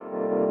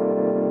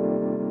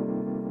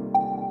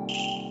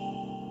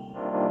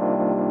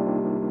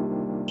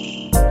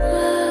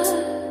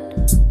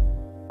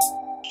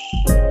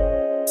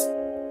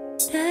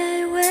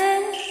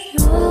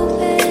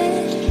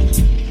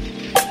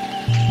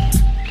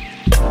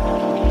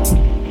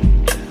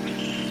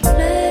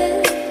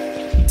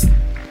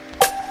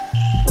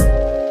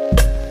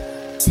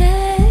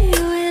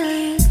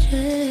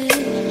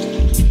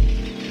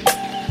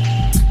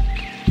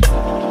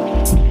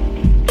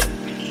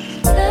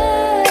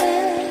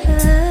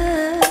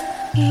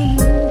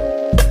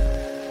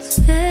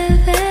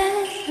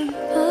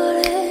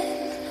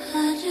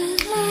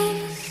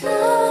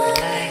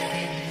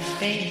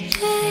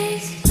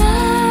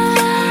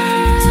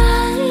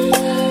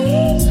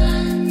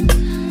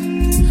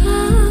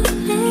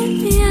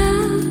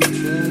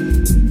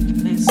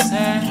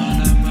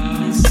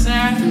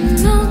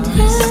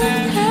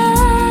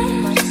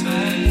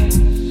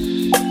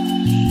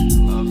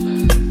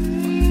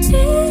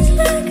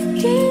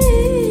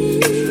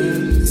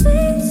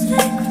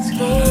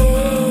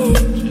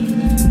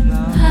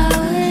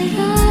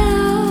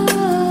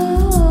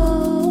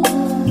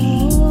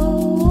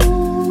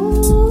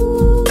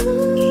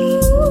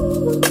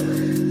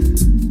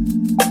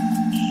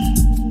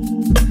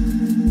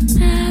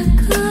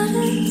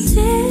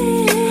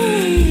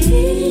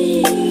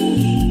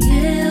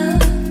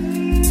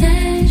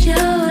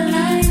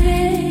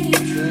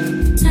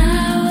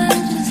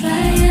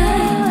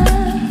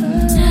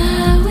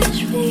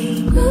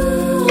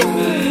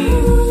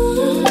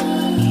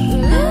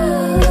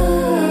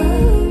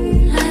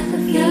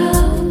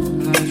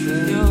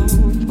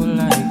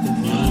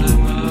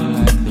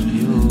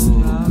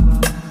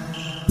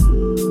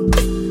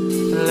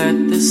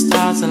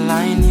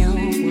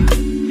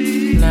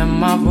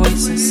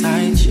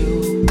inside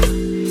you.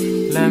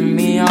 Let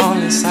me all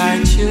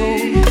inside you,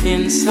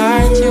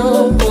 inside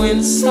you,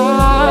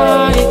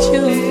 inside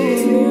you.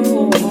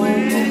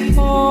 Moving,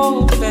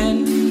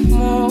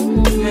 moving.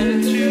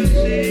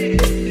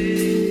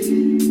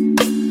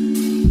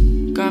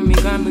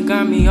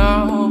 Got me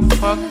all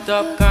fucked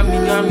up. Got me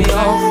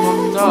all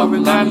fucked up.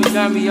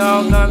 Got me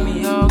all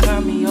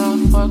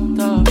fucked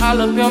up.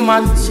 All up in my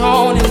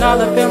tone and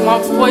all up in my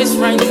voice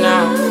right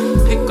now.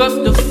 Pick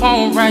up the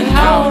phone right now.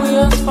 How we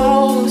are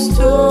supposed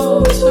to.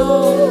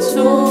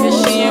 Yeah,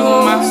 she in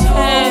my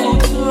head.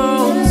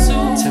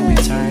 Till we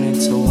turn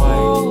into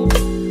white.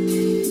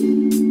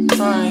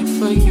 Right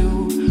for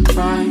you,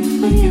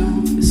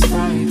 it's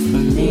right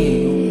for me.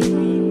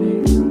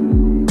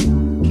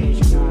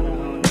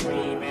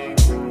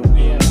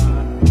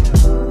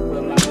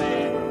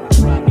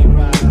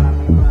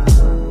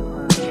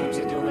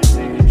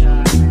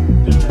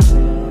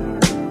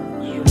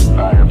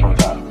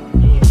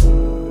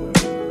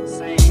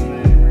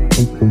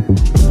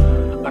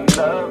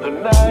 Another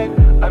night,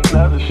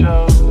 another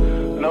show.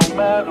 No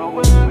matter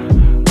where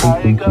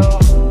I go,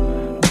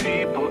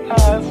 people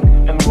ask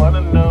and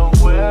wanna know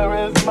where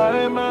is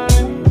my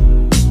mind.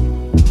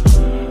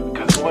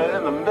 Cause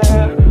when I'm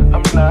there,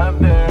 I'm not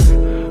there.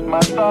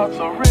 My thoughts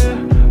are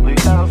really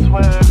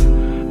elsewhere.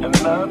 And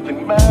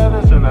nothing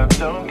matters and I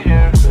don't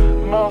care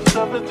most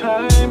of the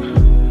time.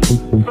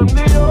 From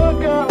New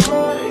York,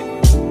 LA,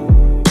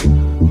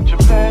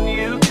 Japan,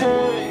 UK,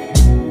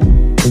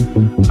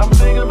 I'm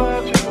thinking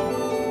about you.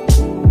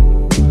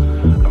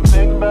 I'm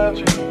thinking about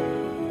you.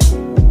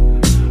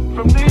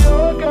 From New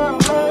York,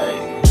 LA,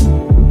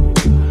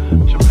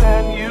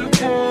 Japan,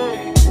 UK,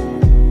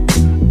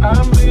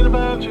 I'm thinking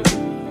about you.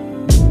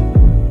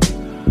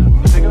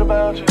 I'm thinking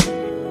about you.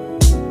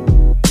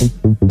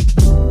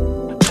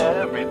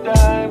 Every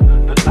dime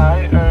that I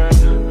earn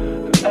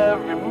and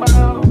every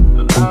mile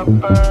that I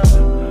burn,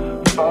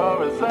 as far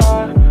as I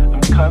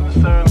am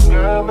concerned,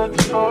 girl,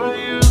 it's for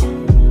you.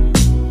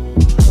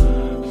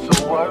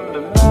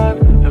 Wonder not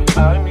if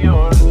I'm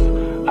yours.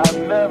 I've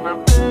never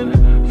been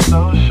so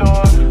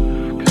sure.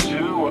 Cause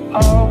you were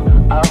all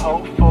I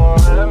hoped for.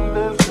 And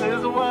this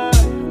is why.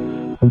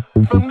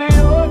 From New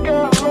York,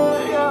 LA,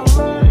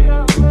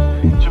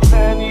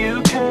 Japan,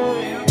 UK,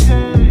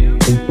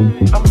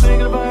 I'm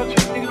thinking about you,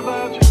 thinking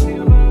about you,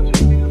 thinking about you,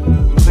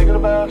 I'm thinking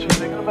about you,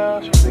 thinking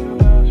about you, thinking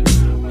about you.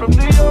 From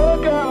New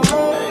York,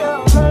 LA,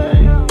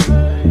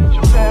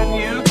 Japan,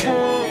 UK,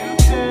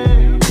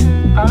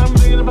 I'm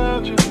thinking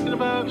about you, thinking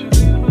about you.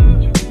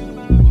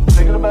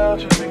 Thinking about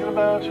you, thinking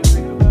about you,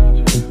 thinking about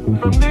you.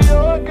 From New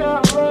York,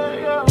 LA,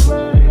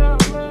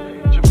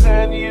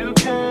 Japan,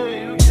 UK,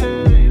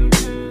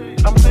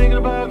 I'm thinking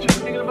about you,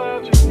 thinking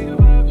about you, thinking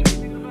about you.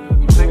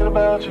 I'm thinking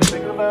about you,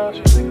 thinking about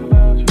you, thinking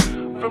about you.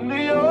 From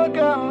New York,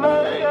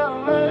 LA,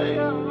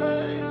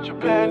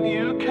 Japan,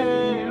 UK.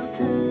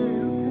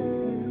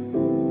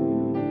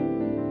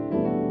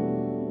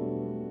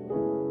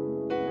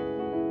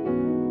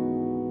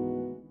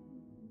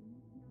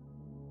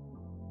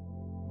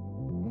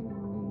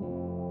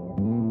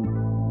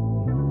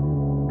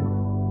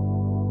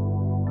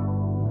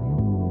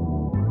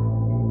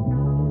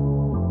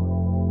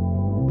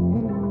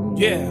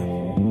 Yeah.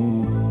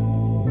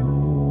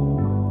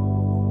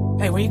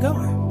 Hey, where you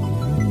going?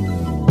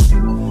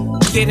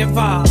 Get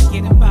involved,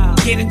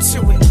 get into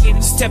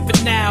it.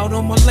 Stepping out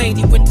on my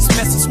lady with this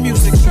message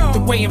music. The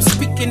way I'm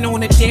speaking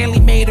on it daily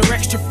made her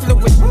extra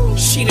fluid.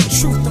 She the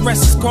truth, the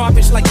rest is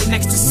garbage like the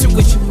next to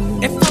sewage.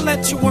 If I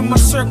let you in my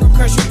circle,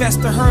 cause you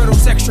best the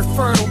hurdles, extra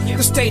fertile.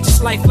 The stage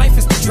is life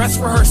is the dress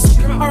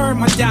rehearsal. I earn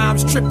my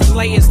dimes, tripping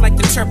layers like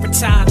the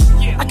turpentine.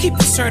 I keep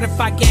a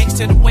certified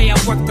gangster the way I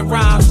work the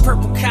rhymes.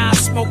 Purple kind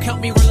smoke help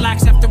me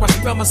relax after I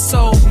spill my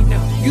soul.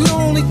 You the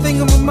only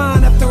thing on my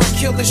mind after I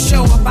kill the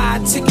show. I buy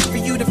a ticket for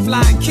you to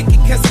fly and kick it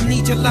cause I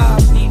need your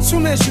love.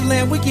 Soon as you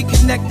land, we get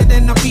connected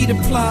and I'll be the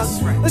plug.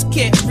 Let's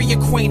get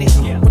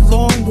reacquainted with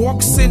long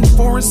walks in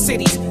foreign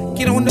cities.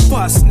 Get on the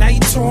bus, now you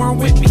touring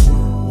with me.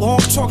 Long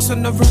talks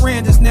on the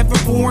verandas, never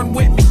born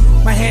with me.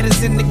 My head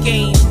is in the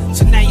game,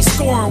 so now you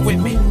scoring with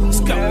me. Let's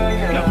go.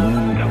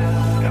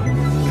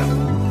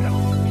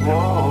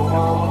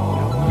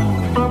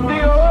 From New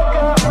York,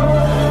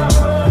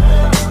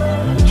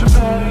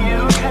 Japan,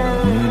 UK,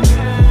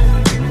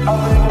 I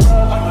think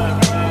about you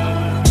every day.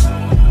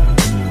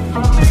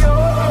 From New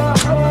York,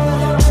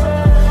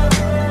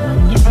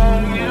 Japan,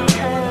 UK,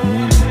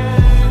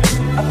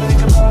 I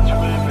think about you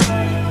every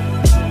day.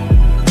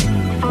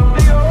 From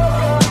New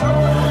York,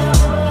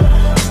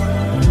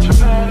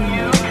 Japan,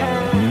 UK,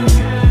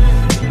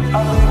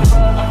 I think about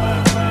you every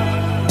day.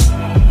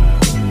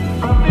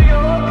 From New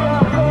York,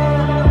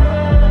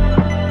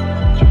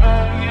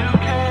 Japan,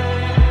 UK,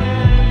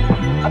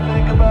 I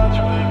think about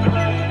you every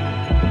day.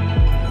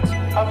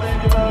 I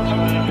think about you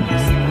every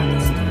day.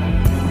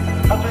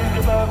 I think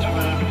about you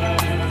every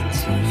day.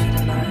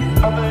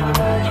 I think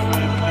about you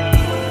every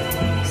day. I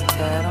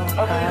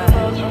think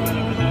about you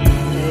every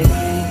day.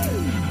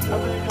 I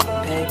think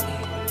about you.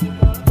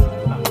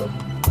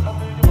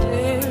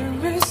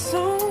 There is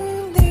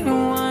only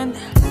one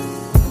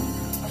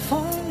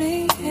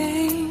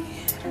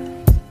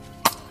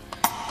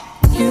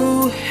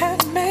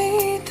have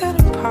made that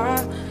a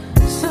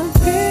possibility.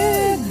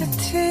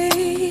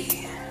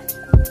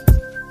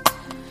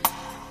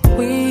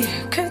 We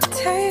could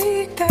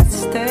take that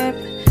step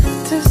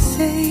to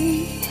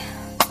see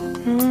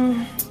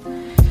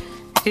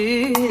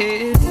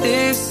if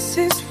this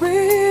is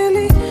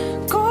really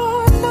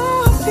gonna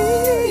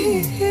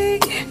be.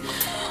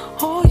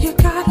 All you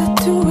gotta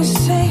do is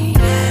say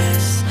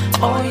yes.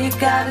 All you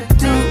gotta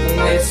do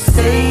is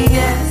say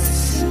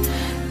yes.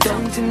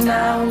 Don't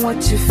deny what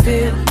you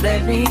feel.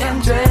 Let me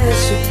undress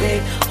you,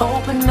 babe.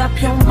 Open up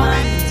your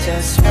mind and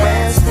just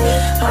rest.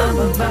 I'm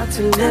about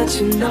to let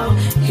you know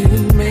you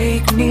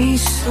make me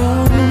so.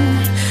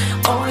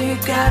 All you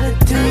gotta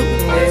do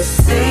is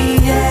say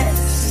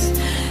yes.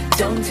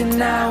 Don't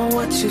deny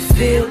what you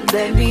feel.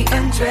 Let me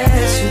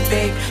undress you,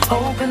 babe.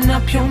 Open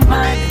up your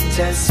mind and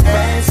just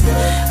rest.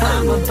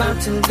 I'm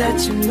about to let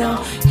you know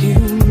you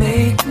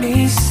make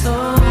me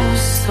so,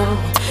 so,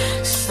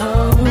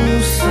 so,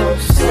 so,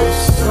 so,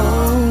 so,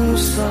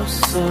 so,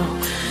 so.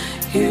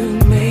 You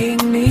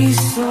make me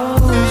so,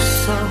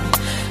 so,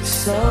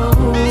 so,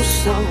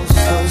 so,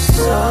 so,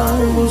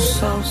 so,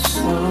 so,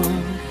 so.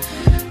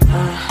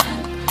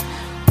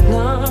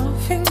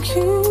 Loving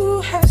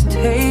you has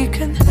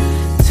taken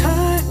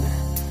time,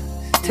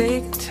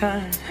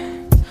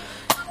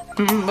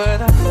 but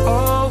I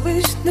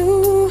always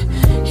knew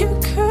you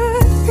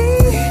could be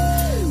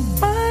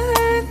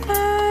mine.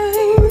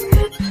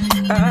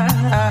 I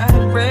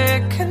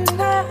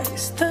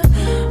recognize the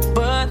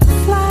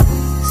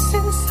butterflies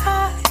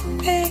inside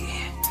me.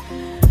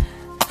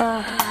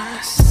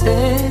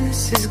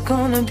 Sense is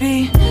gonna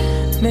be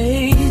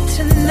made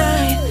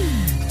tonight.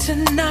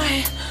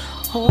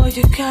 All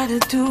you gotta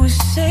do is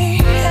say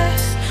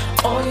yes.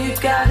 All you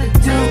gotta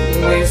do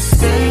is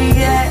say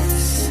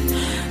yes.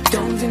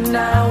 Don't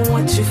deny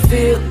what you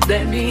feel.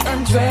 Let me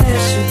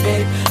undress you,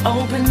 babe.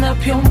 Open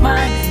up your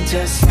mind and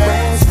just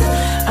rest.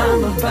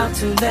 I'm about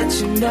to let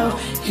you know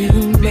you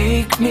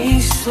make me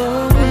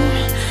so.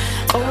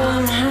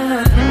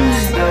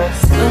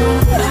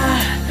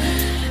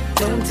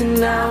 Don't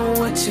deny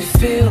what you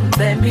feel.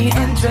 Let me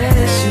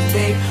undress you,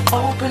 babe.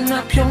 Open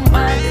up your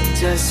mind and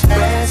just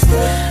rest.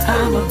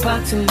 I'm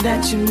about to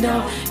let you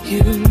know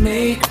you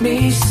make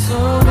me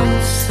so,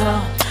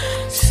 so,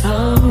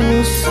 so,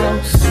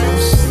 so, so,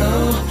 so,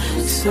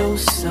 so,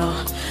 so.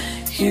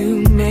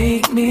 You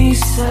make me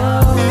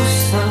so,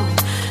 so,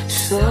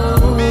 so,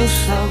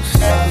 so,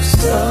 so,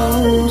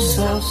 so,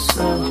 so,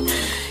 so.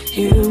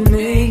 You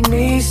make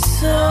me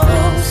so,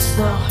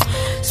 so,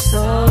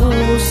 so,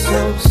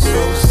 so,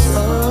 so,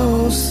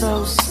 so,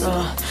 so, so.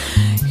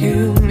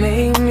 You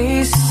make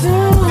me so,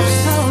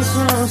 so,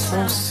 so,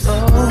 so, so,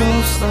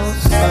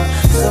 so,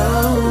 so,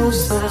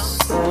 so,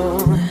 so.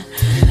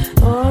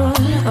 Oh,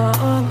 oh,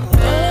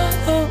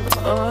 oh,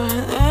 oh,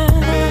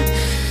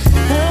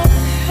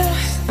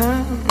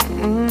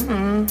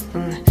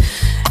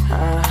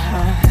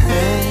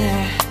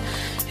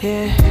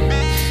 yeah, yeah,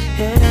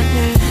 yeah.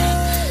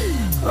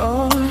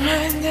 Oh,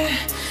 right there.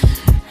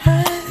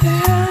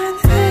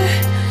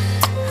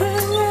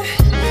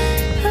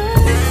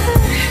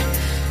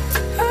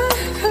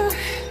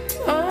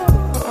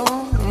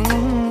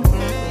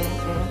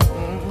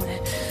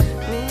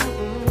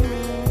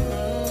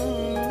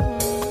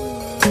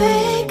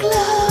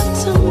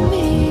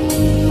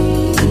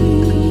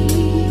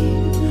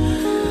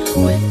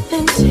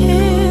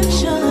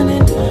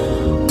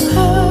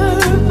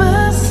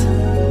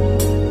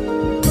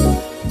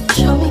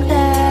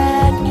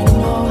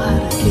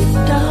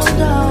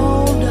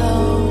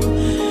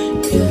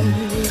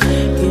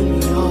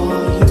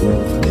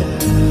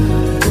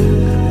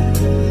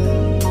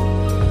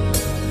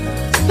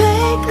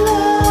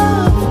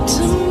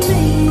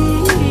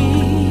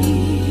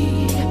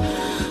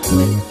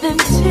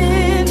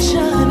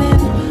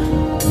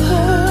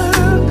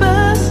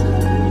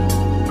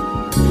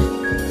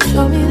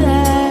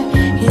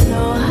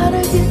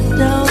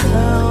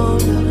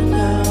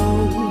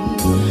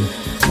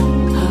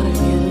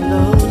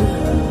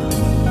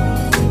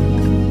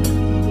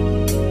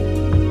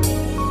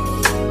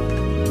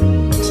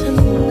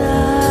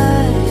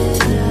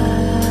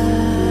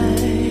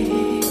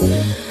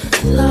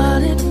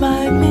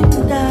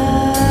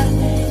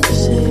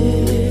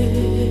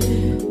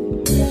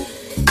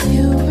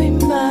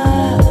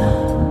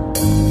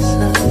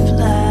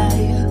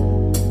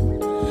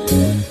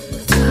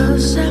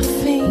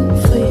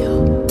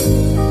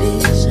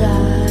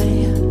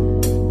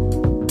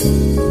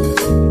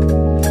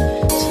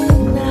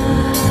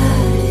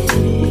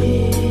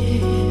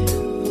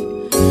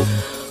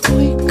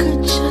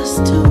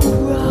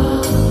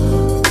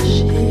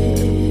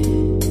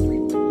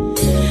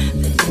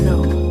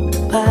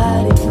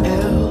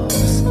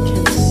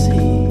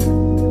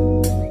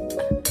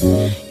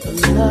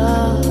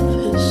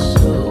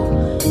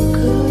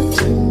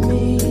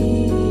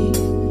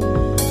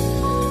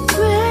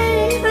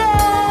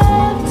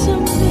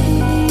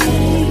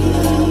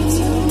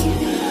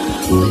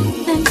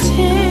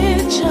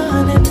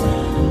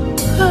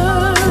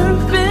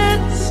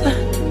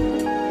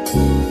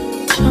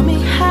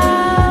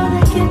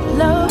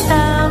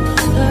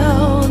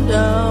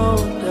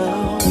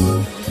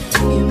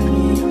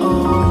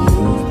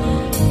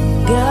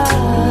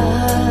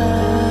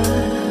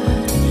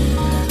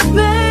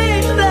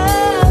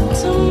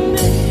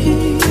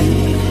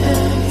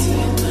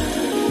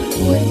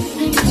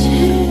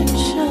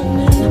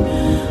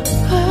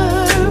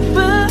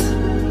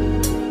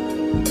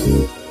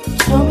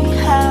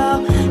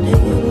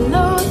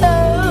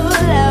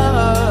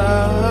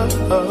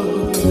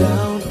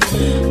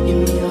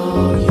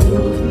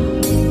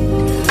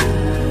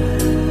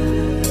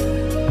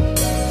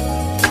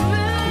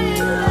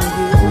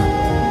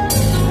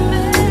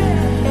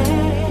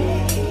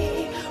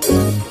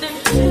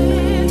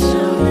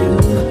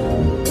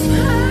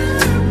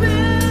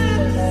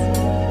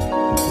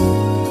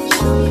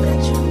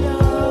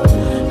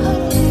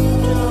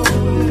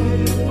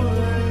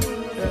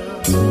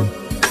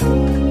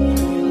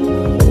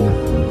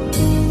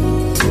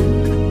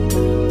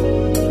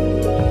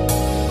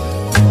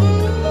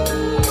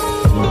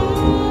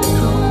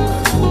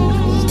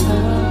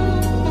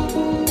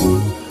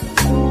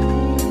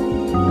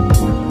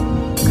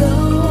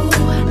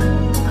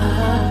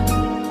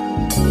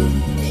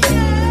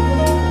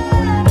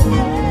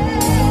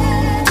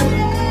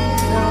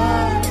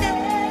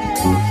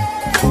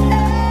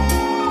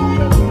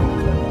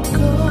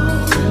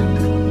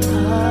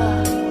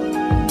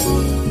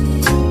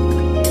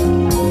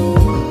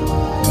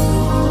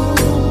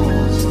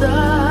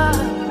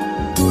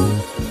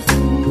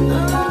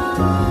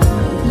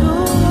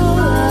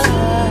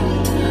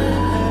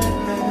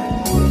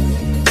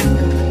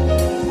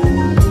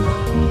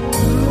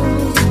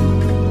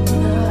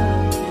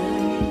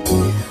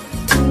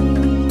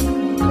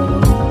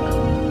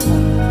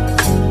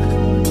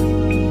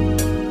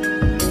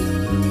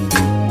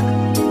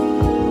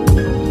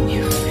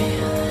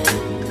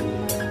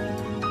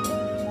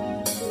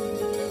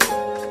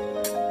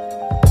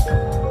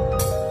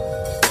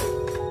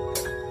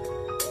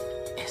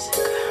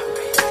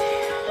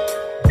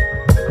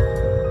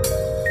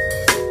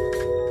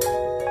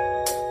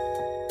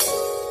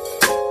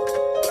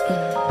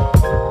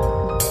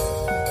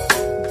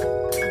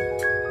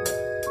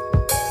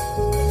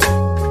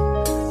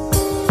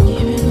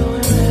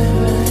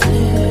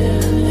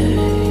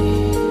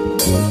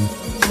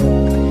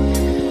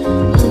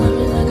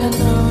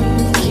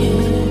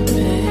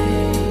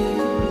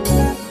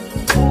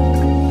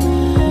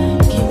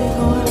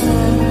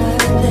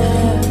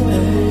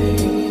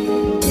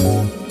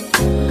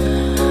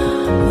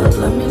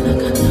 Love me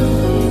like I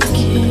know you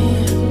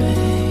can,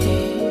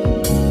 babe.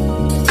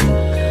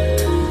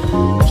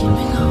 Keep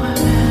me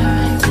going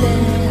right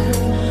there.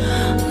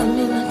 Love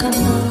me like I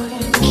know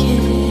you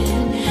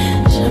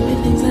can. Show me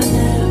things I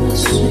never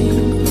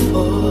seen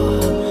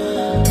before.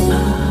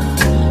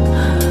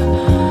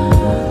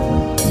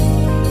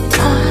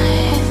 I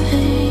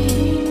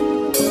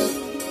think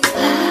I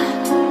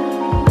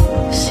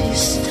see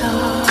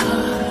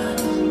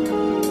stars.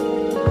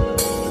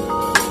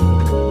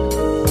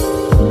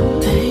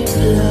 They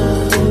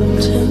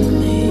belong to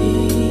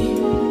me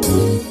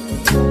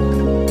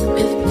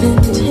with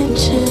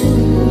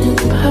intention and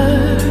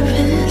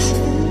purpose.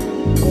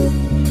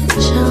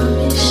 Show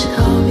me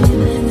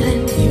that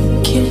you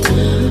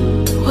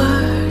can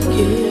work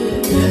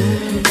it.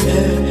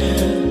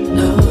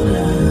 No,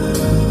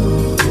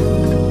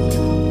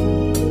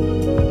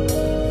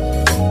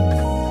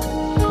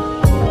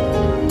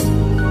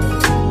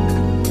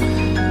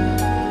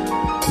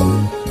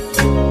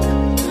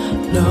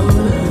 no, no.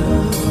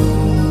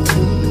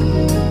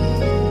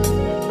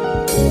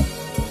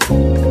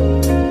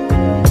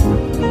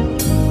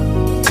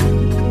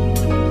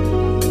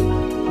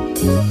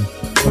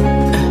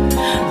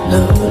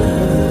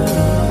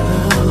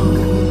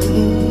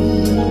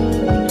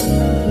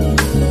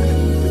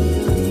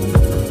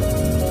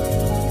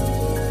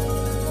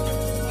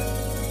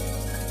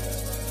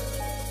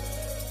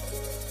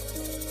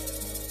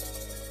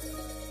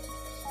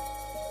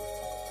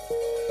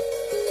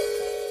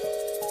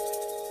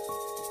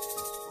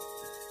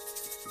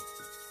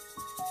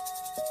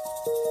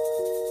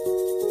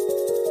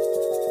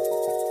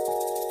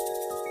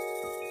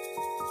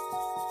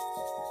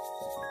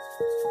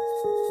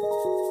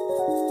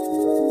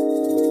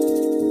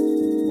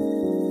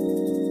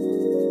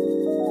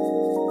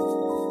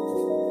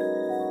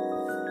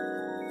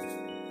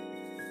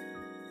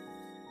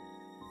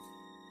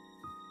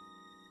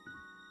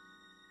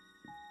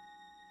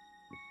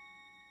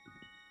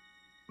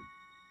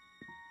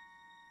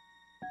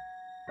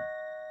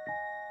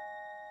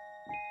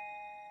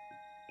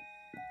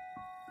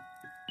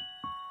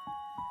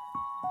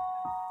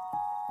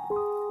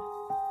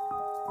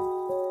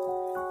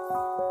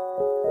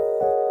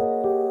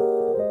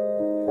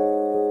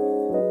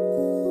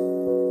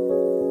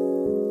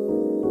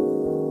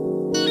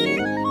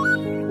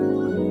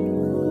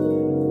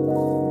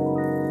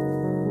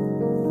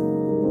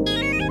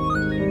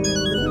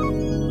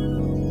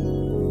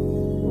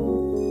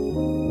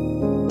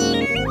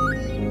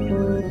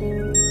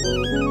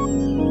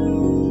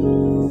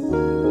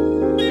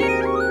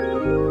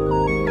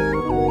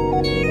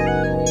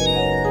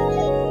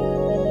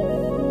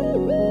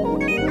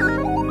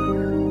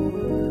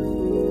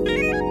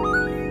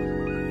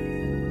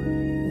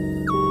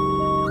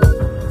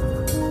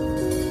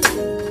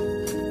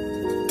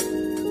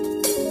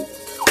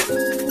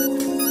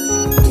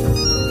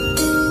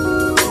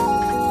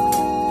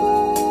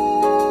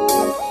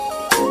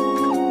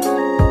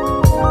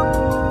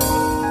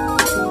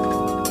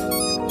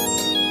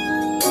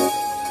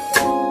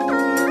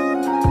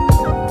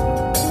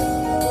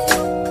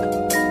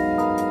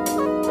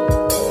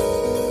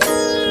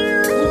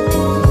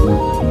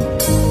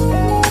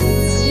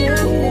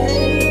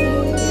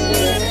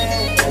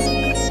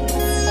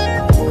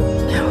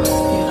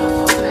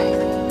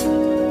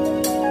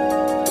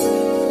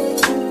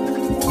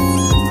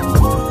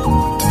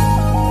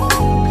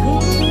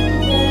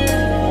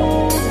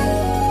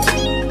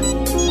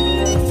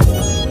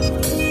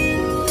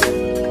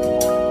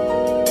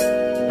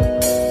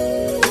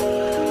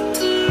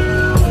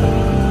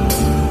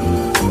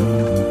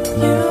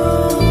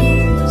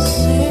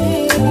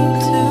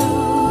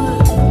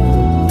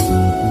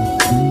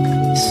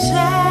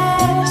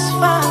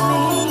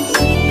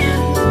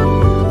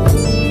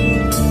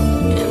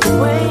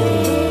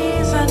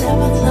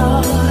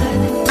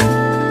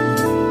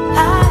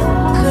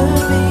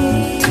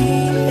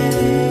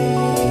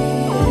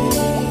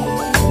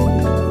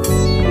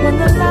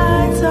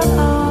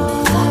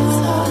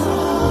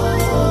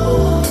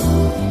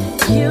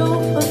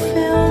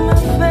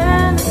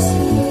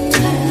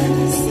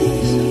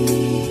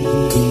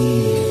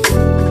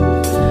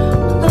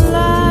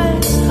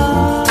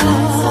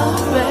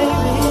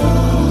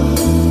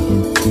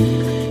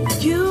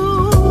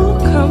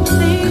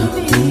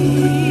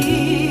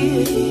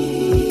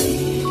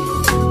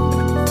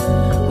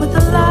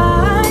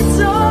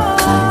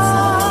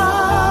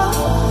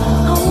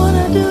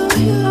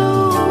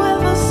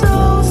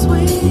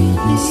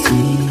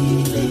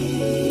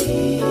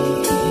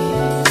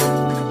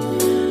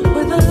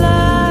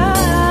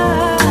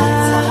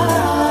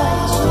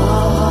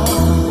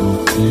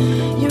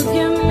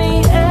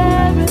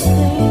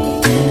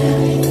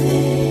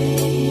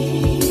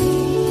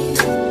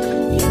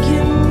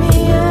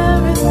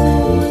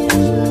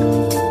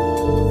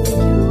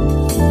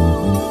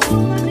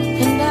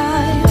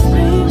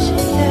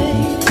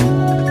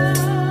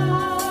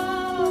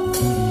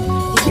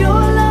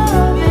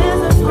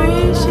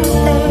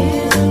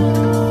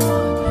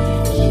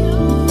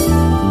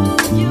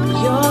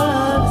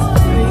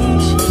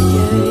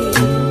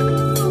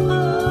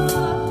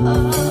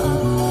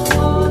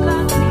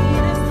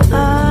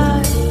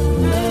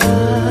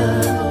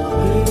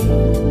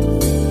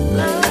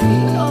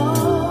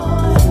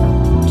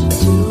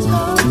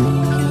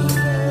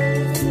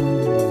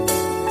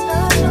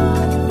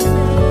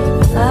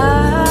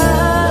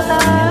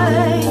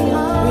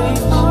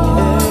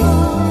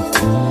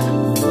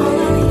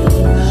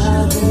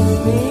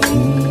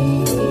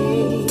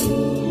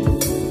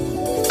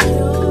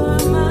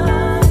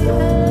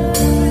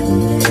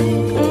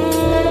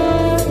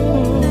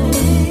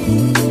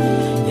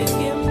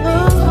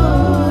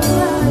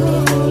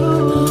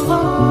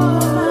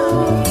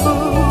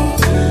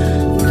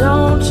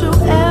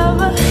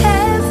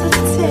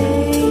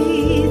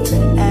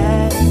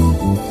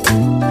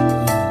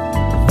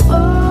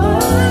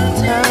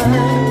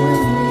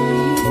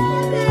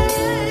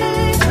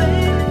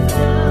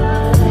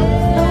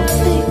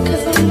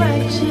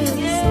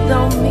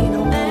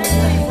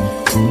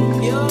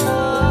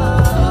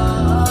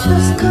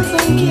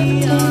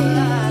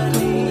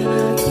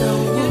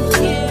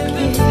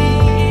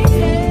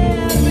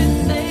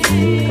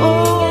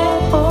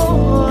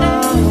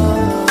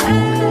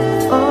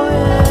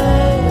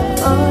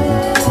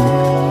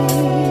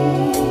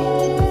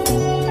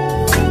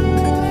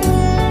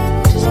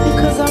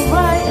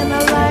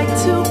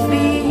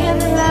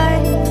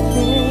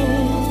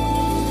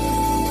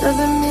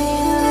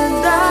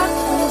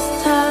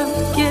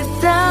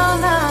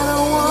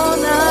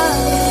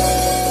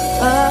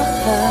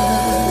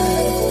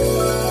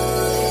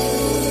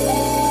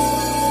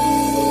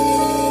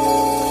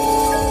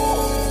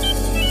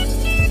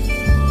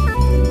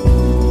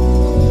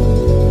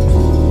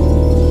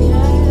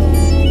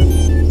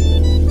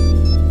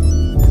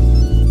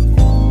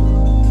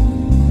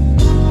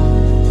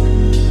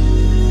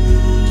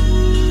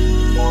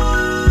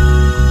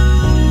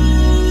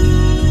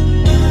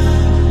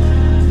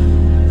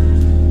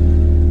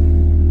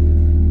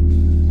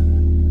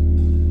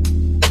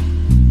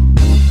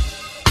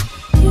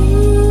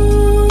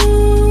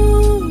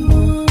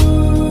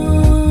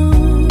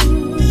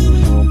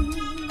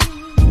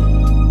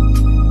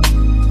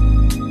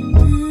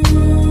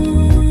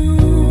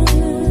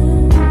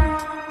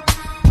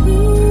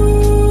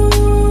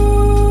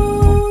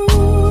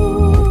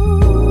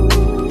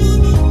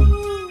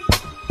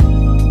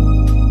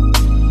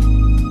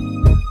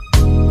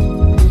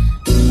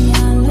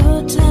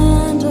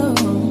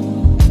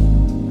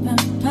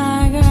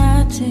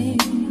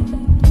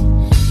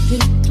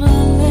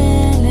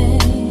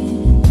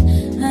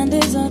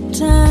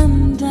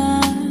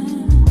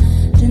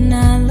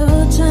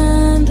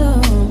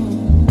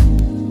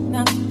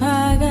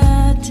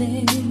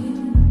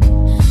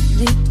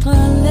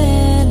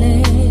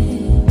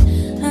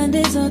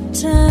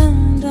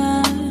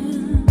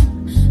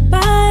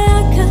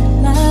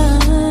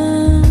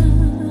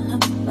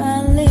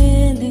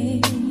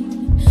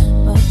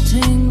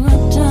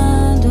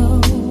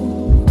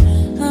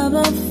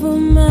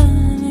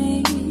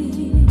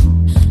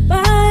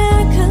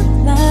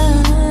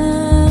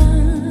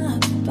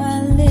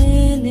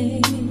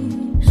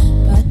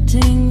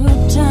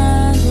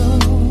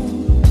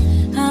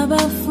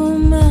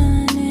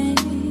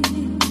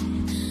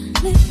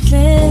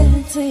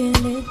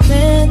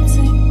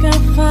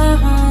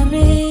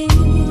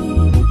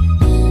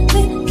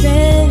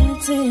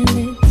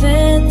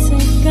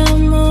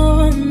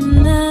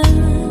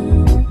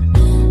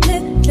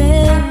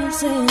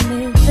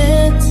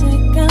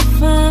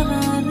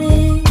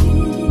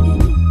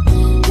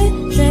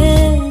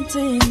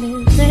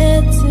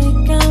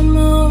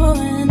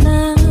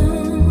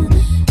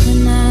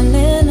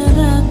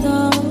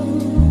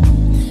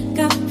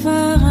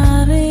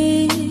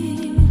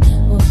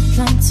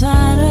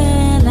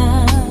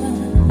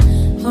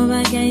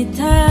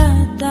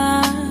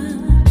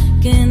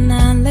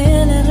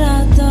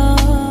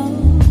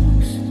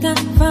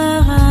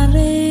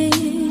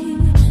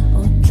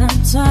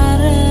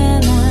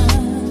 tshwarela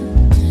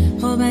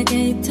goba ke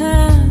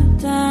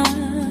ithata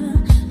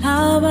ha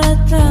o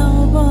batla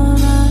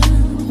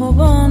go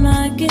bona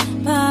ke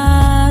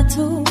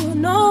batho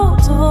no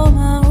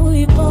thoma o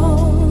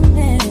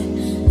ipone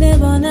le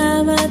bona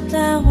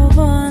batla go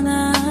bona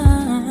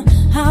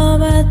ha o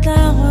batla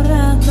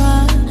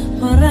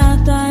go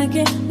ratwa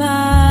ke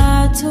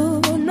batho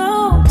no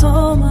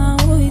thoma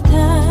o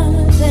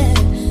ithate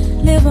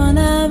le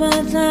bona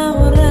batla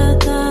go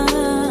ratwa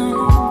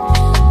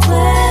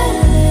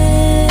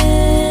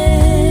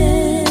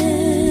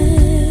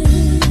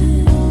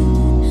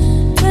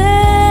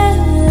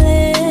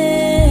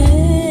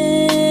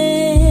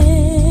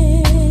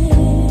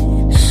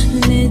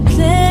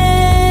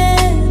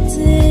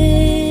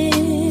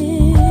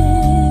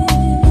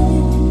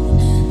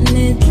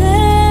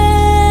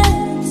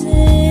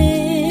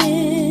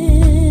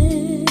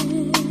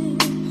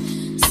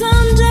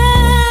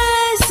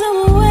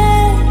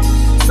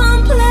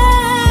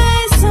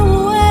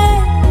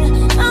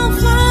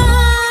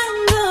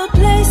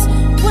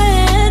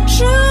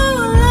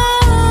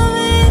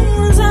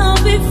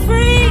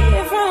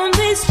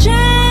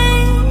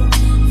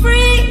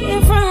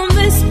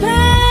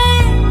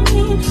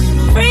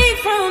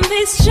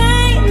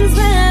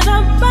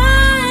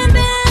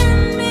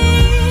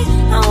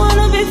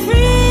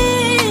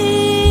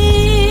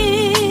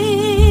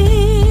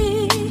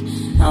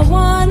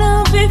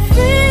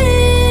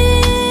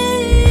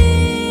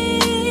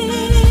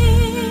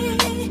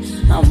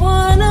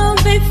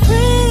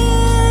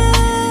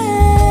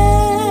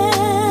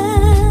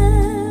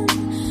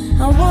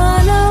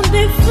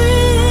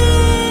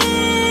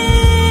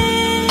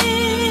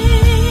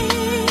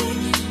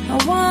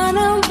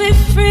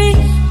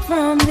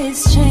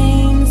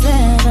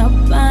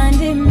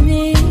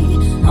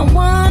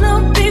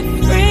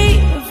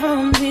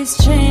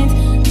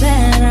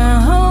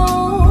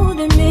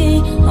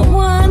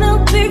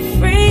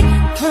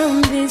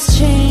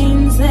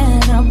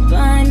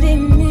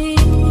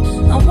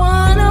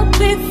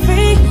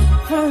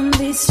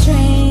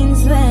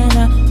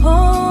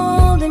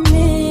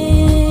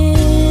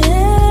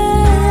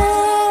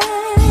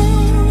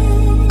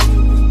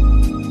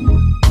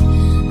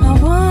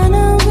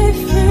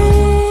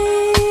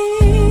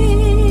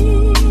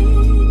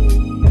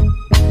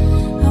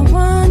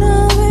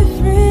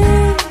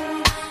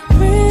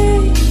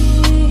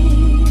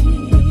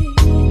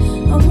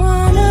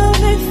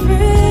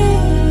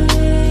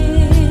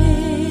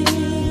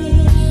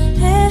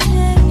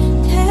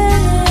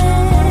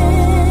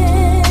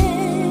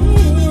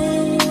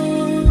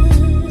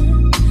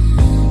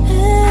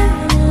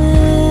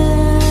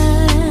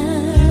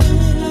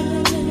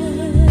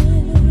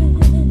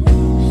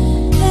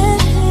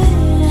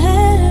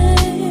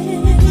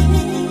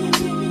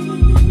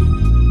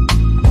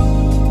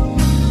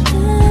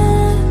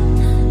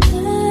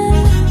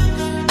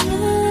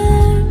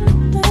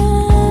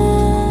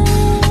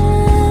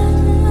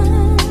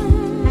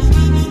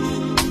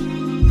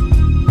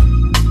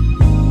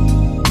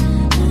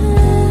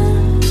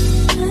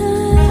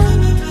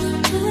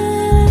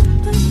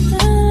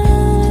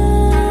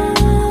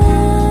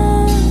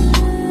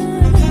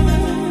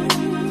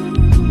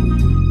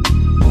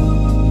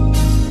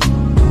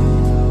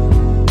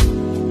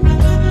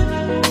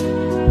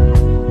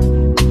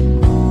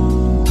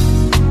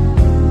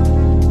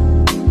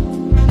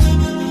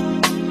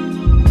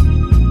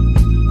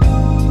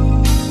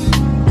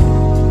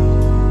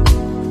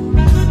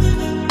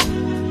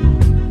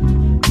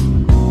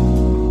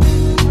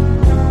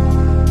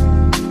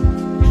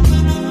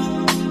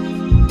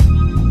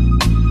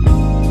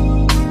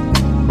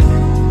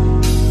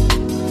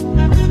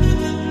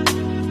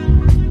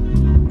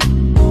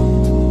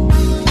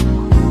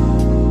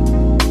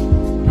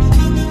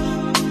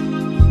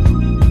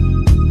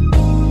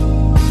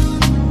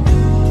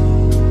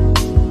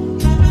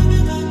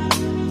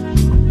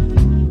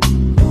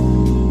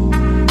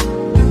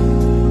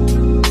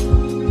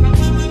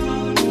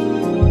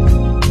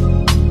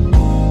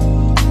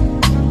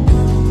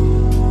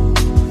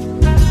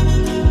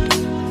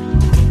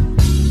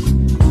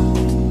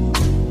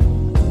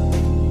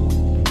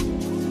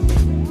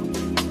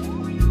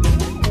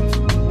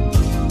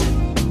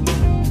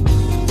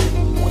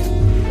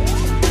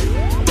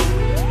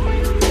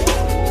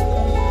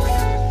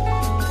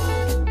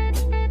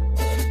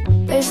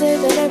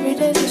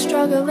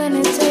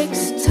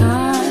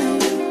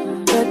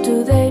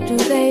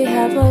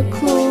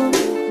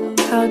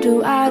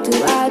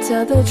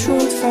Tell the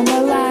truth from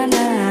a lie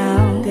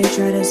now. They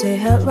try to say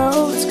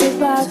hello, it's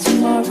goodbye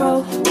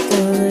tomorrow. Throw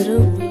a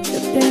little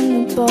dip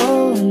in the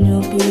bowl and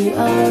you'll be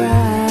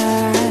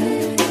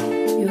alright.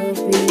 You'll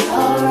be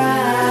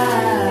alright.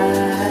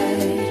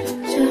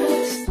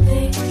 Just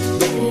think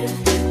if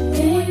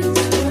things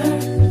were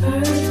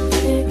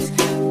perfect,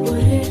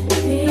 would it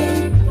be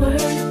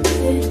worth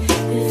it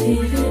if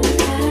even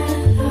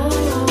at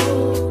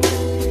all?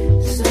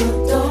 So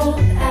don't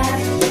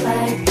act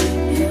like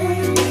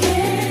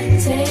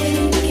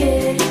take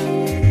it.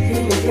 You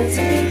were built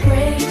to be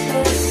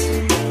greatness.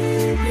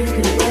 You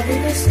can weather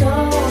the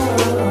storm.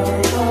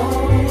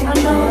 I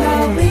know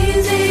how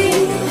easy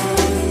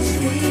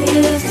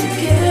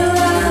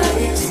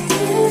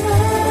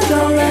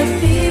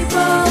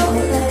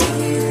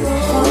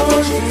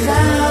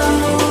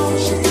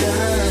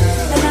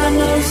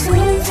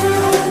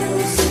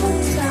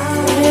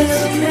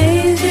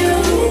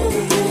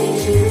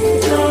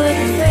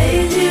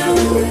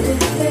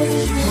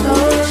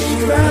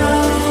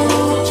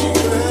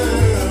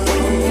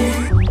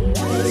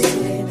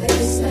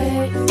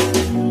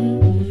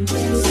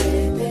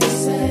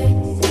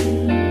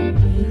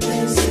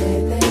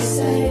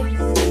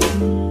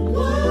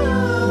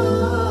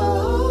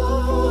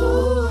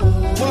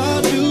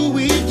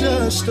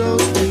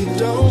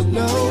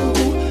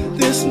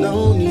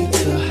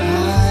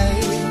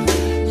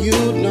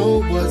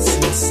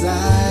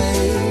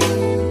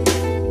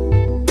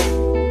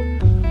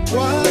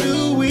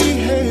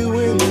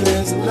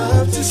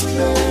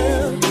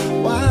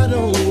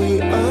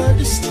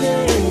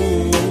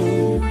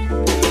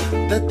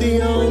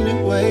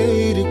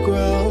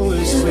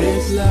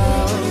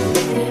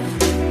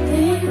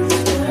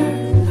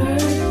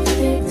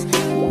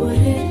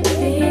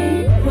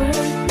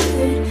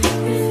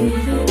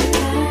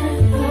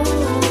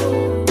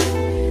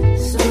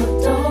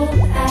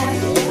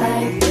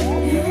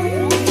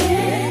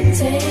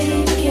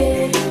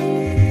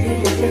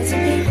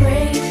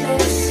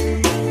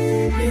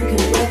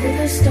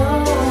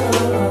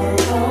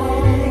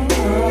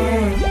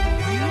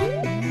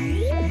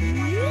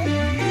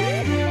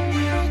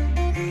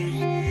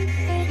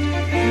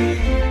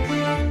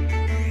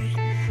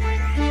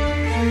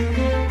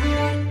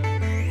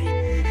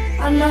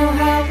know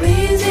how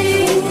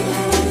easy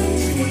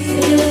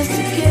it is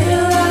to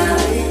give up.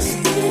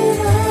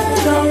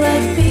 Don't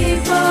let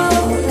people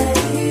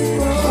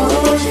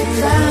hold you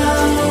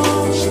down.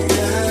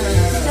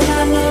 And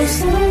I know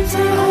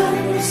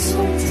sometimes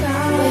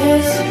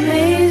it's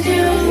amaze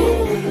you.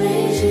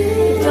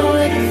 Don't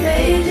let it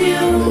fade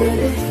you.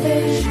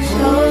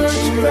 Hold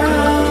you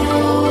ground.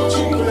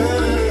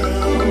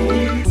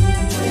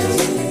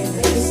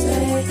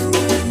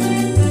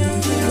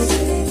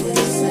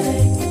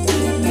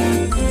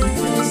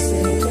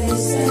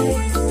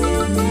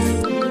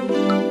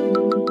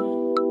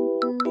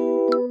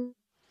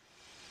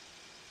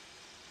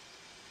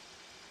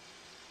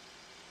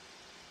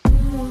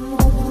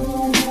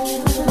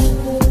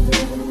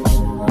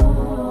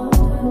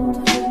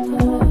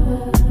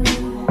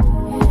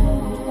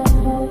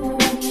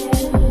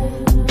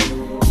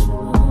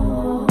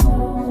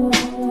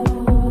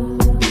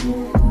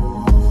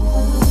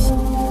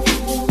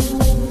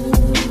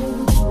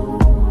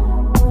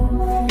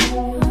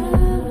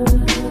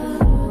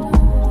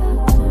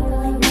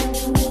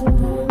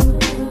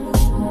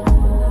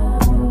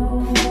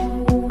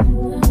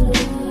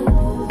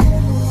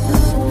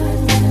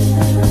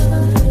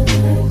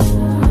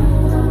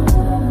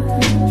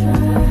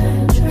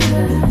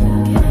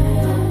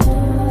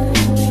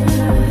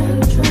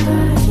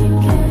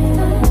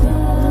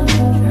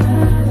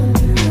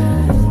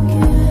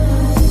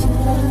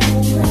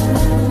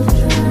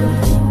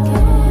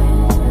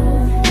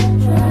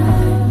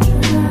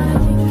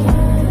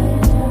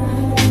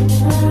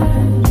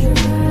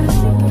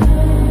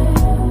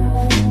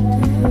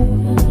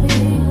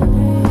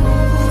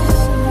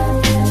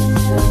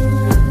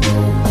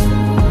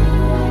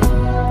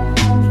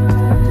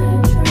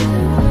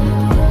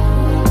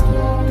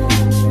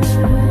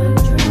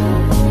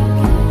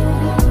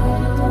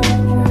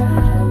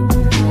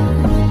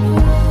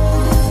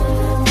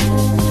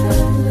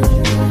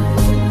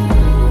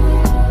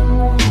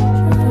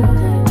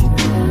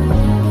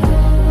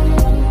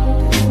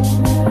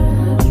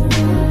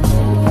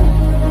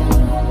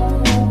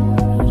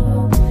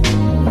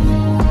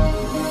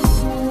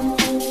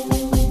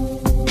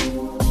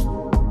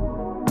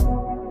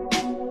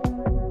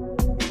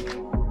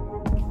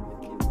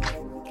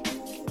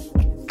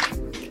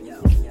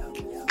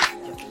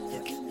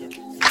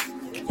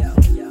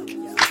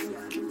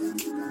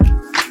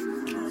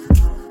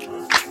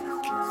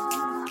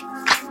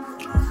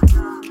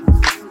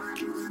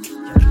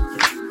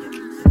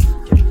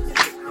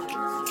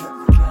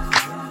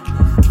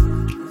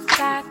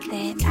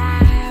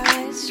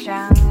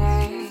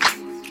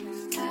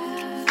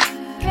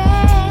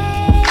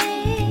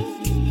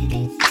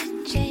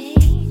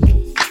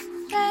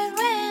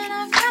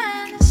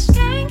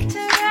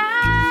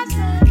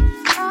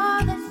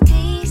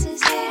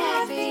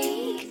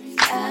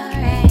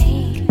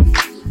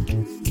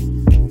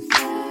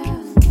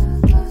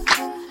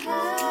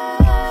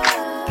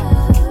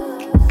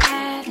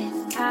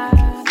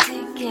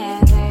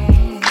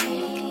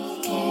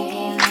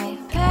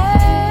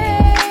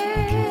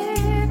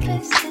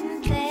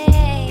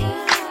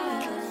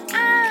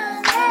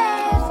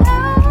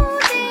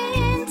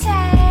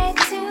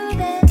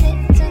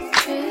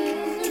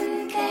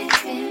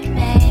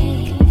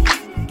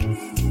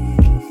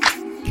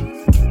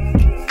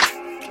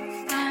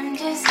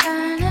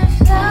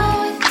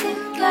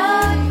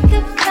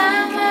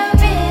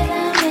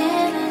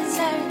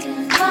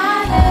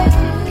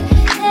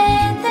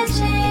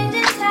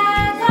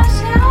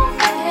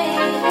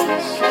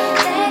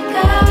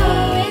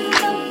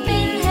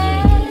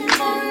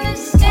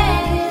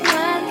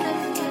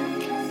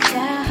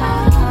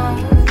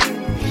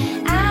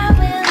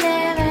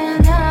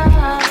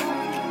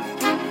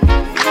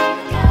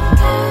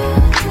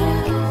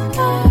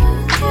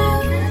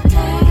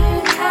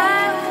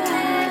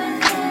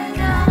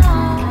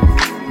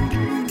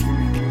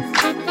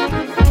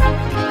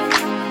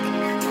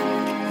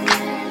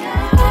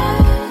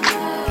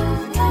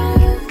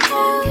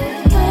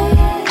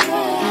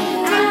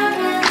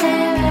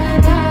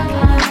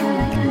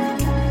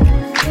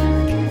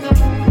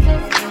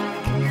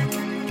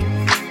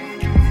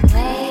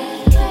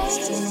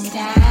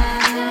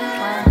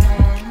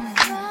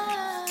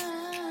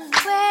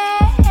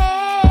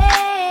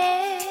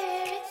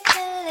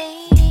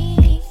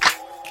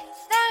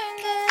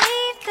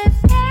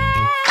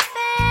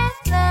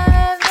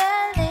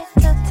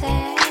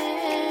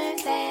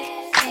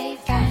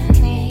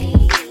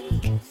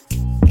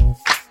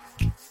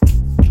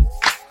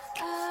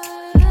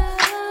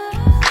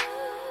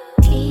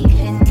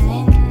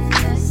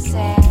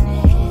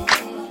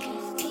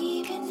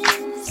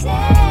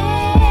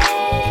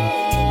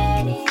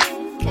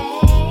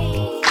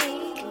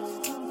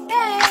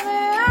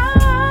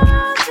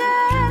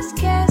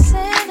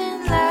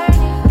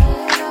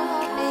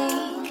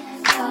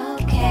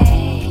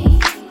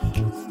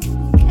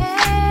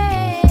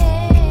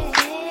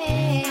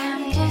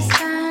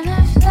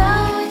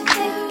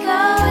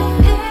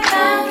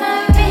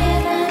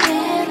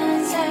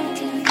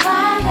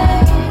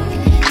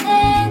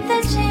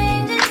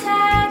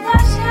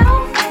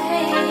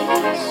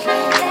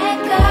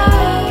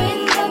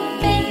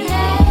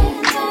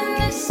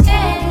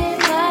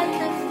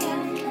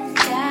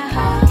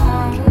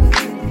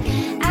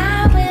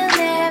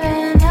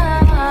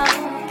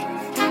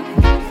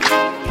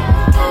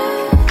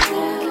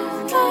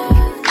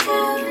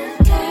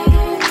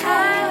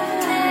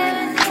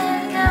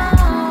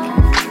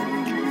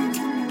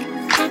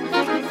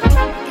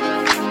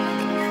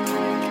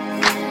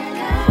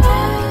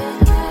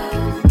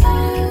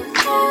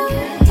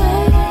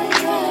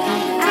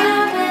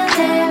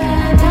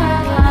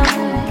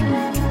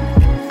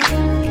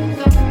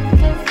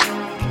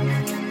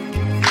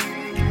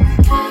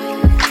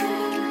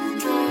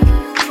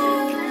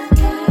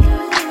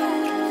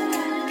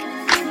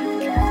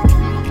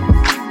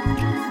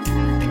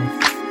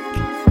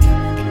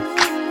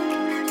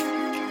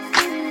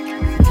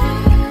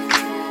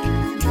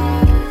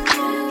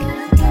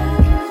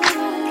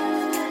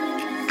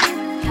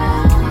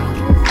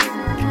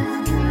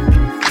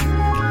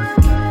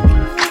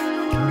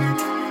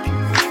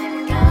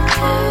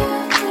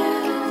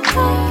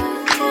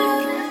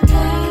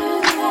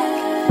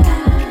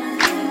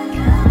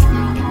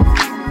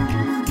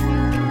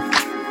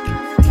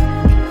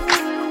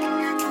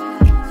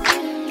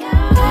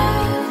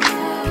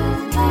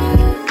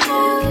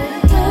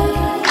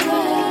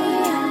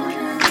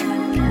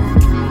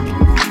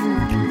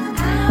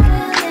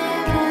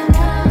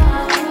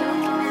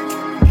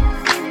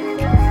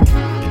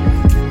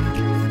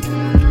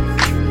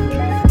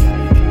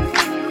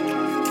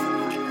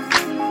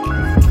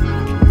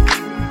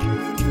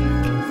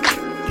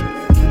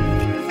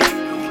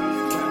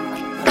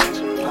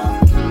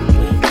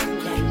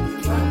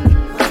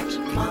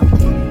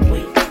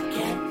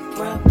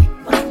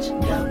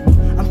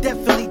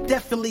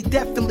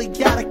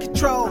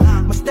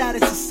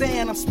 status is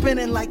saying I'm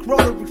spinning like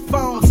rotary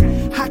phones.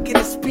 How can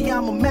this be?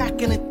 I'm a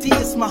Mac and a D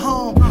is my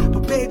home.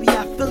 But baby,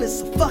 I feel it,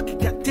 so fuck it,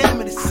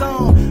 goddammit, it's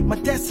on. My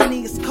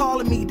destiny is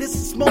calling me, this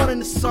is more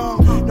than a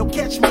song. No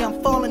catch me,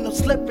 I'm falling, no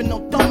slipping, no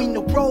throw me,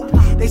 no rope.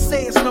 They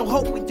say it's no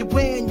hope when you're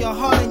wearing your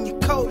heart in your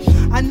coat.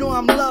 I know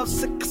I'm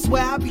lovesick, I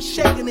swear I be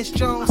shaking this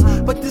Jones.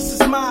 But this is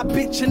my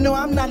bitch, you know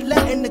I'm not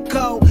letting it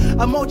go.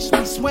 Emojis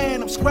be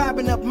swearing, I'm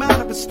scribing up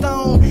Mount of a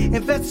stone.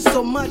 Invested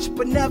so much,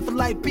 but never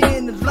like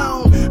being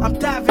alone. I'm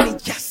diving in,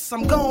 yes,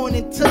 I'm going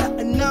into the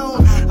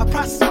unknown. I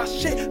process my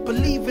shit,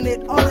 believing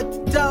it all at the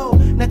door.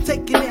 Now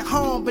taking it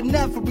home, but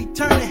never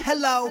returning,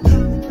 hello.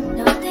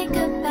 Don't think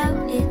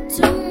about it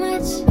too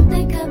much.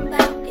 Think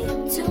about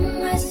it too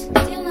much.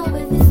 You know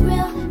if it's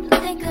real.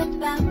 Don't think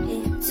about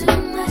it too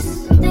much.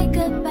 Think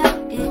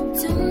about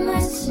it too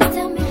much.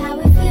 Tell me how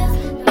it feels.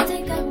 Don't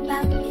think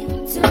about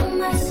it too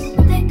much.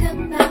 Think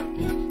about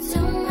it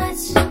too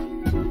much.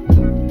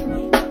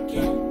 We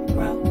can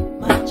grow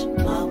much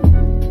more.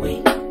 We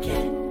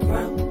can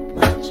grow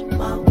much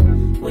more.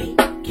 We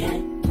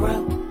can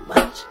grow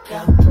much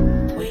go.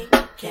 We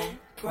can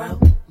grow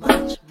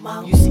much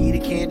more. You see the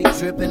candy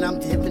dripping, I'm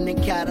dipping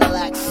in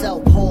Cadillac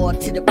so hard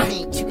to the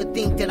paint, you could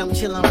think that I'm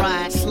chillin'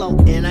 riding slow.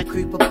 And I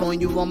creep up on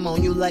you, I'm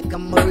on you like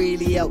I'm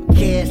Aurelio.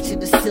 Cash to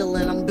the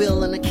ceiling, I'm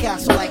building a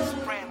castle like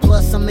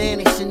plus I'm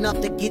managed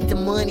enough to get the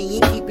money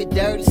and keep it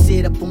dirty.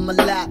 Sit up on my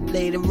lap,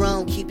 later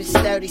on, keep it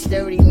sturdy,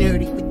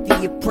 nerdy with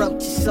the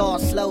approach. It's all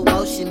slow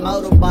motion,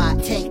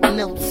 motorbike. Take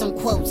notes, some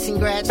quotes and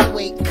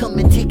graduate. Come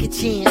and take a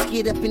chance,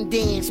 get up and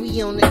dance,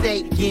 we on the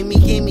date.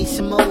 Gimme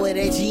some more of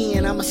that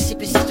gin, I'ma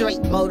sip it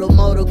straight.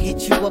 Moto,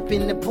 get you up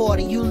in the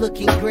party, you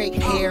looking great.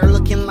 Hair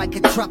looking like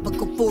a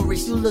tropical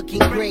forest, you looking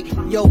great.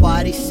 Your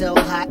body so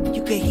hot,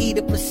 you can heat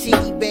up a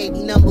city, baby.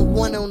 Number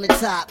one on the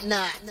top,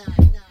 nah.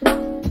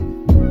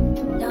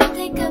 Don't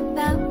think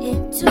about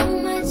it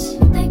too much.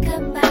 Think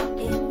about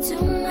it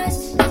too much.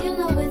 You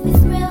know if it's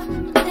real.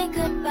 Don't think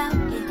about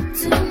it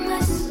too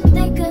much.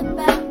 Think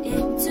about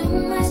it too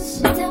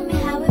much. Tell me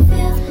how it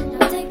feels.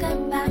 Don't think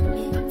about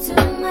it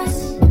too much.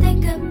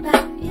 Think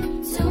about it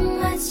too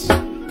much.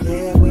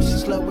 Yeah, we should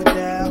slow it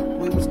down.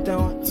 We was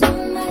doing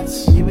too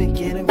much. You would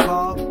get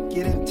involved,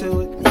 get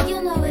into it.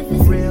 You know if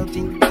it's real,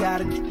 then you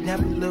gotta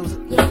never lose it.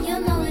 Yeah, you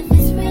know if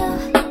it's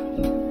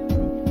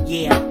real.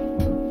 Yeah.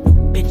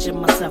 Picture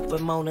myself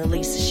with Mona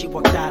Lisa, she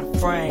walked out of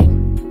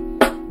frame.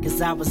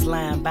 Cause I was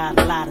lying about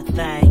a lot of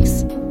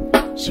things.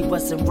 She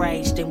was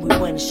enraged and we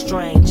went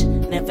estranged.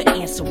 Never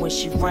answered when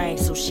she rang,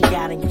 so she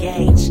got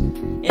engaged.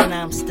 And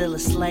I'm still a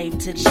slave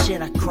to the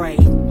shit I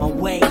crave. My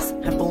ways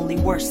have only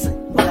worsened.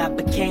 What I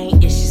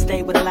became is she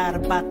stayed with a lot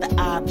about the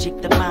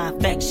object of my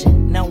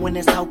affection. Knowing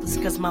it's hopeless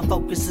cause my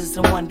focus is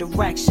in one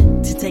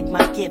direction. To take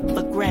my gift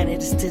for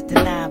granted is to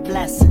deny a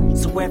blessing.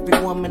 So every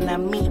woman I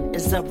meet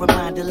is a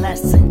reminder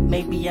lesson.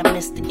 Maybe I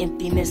missed the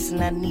emptiness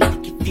and I need the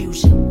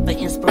confusion. For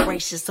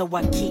inspiration, so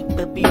I keep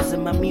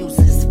abusing my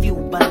muses.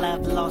 Fueled by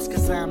love lost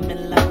cause I'm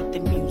in love with the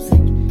music.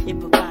 It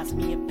provides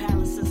me a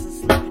palace as I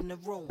sleep in the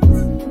ruins.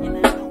 And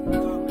I know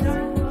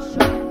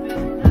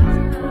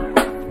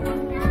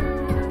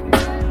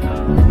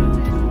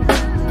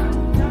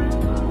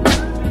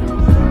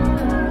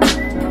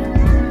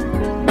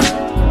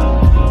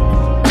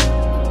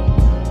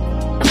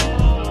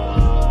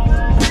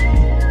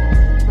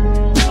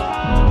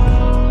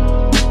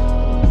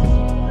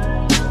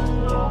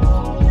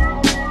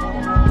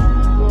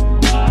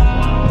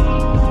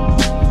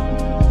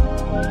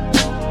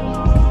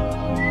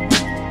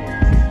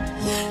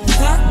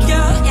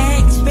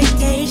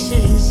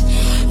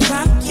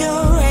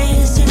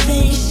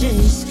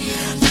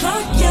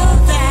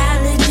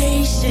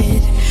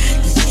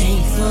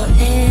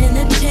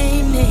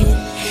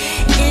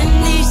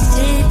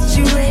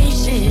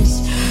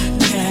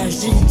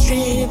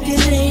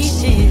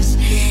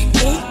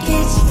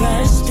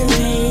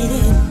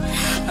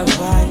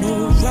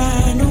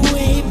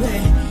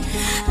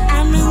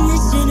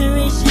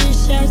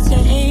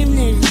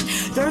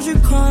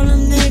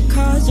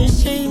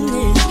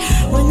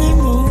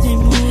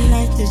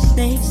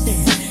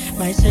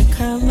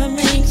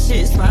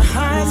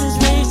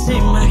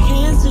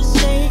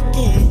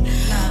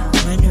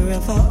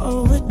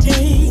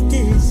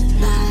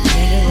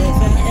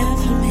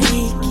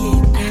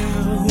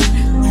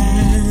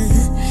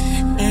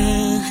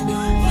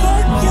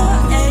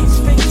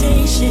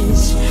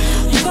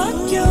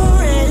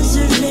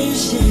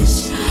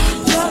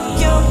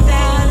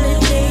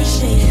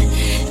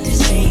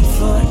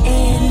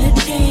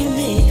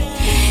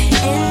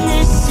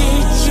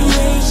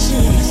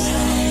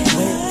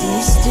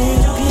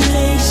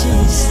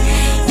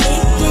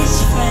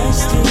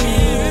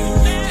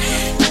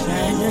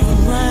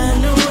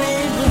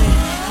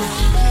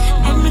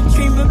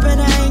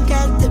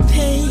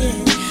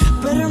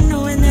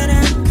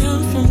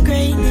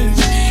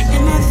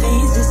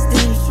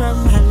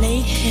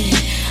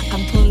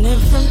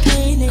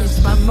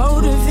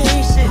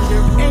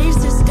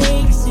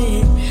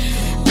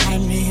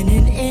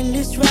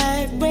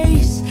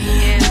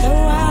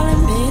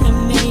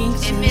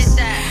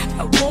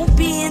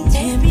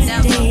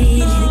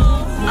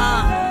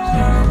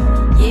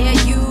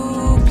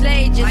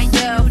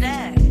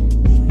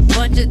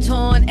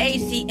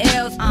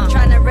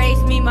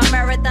me my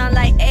marathon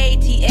like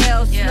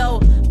ATL. Slow,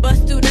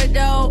 bust through the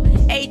door.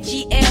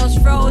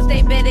 AGLs froze,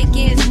 they bet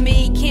against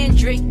me.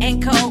 Kendrick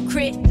and Cole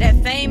Crit, that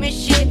famous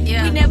shit.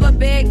 We never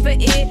begged for it.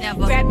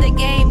 Grab the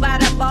game by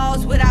the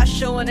balls without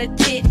showing a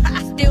tit.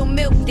 I still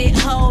milked it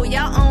whole.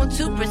 Y'all own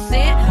 2%.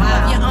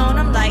 Of your own,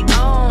 I'm like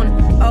on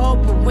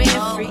Oprah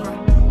Winfrey.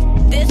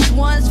 This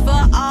one's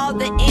for all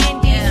the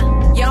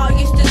Indians. Y'all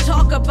used to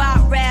talk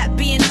about rap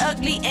being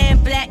ugly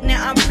and black.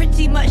 Now I'm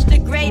pretty much the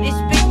greatest.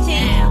 Big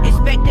 10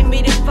 expecting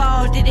me to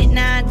fall. Did it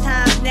 9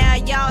 times. Now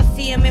y'all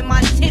see him in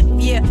my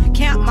 10th year.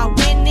 Count my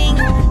winnings.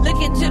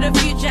 Look into the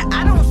future.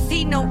 I don't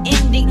see no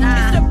ending.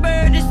 It's a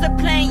bird, it's a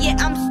plane. Yeah,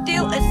 I'm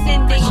still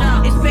ascending.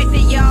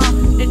 Expecting y'all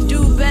to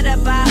do better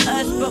by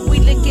us, but we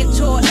looking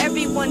toward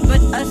everyone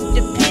but us,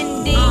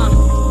 depending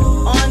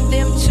on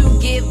them to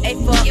give a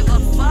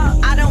fuck.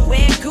 I don't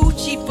wear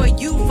Gucci for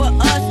you, for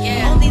us.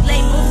 Only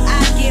labels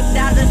I give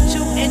dollars to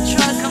and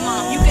trust. Come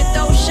on, you can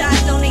throw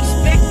shots, don't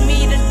expect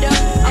me to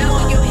duck. I'm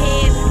on your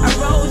head, I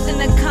rose in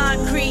the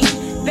concrete.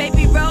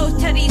 Baby Rose,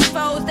 tell these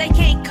foes they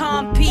can't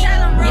compete.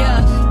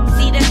 Yeah,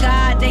 see the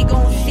God, they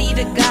gon' see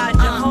the God.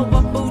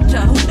 Jehovah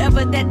Buddha,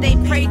 whoever that they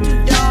pray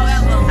to, dog.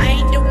 I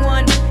ain't the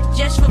one,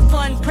 just for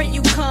fun. Pray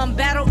you come,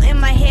 battle in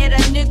my head. A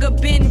nigga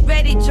been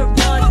ready to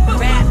run.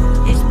 Rap,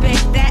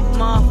 expect that,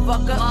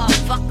 motherfucker.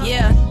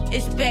 Yeah,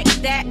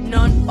 expect that,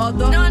 none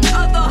other than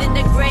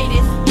the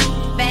greatest.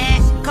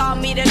 Fast, call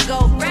me the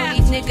GOAT. To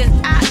these niggas,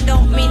 I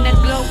don't mean to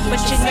gloat, but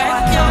you know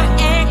I your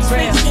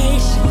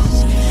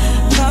expectations.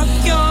 Fuck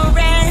your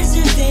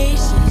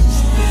reservations.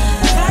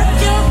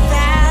 Fuck your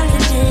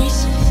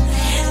validations.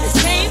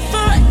 This ain't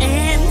for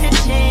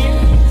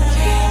entertainment.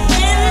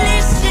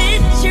 Endless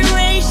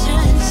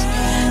situations,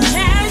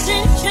 trials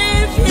and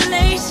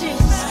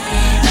tribulations.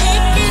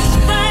 It gets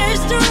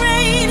worse to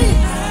rate it,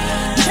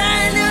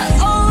 trying to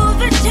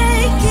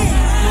overtake it.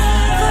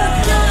 Fuck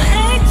your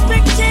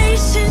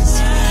expectations.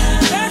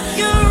 Fuck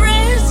your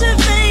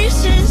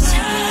reservations.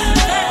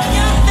 Fuck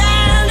your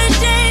validations.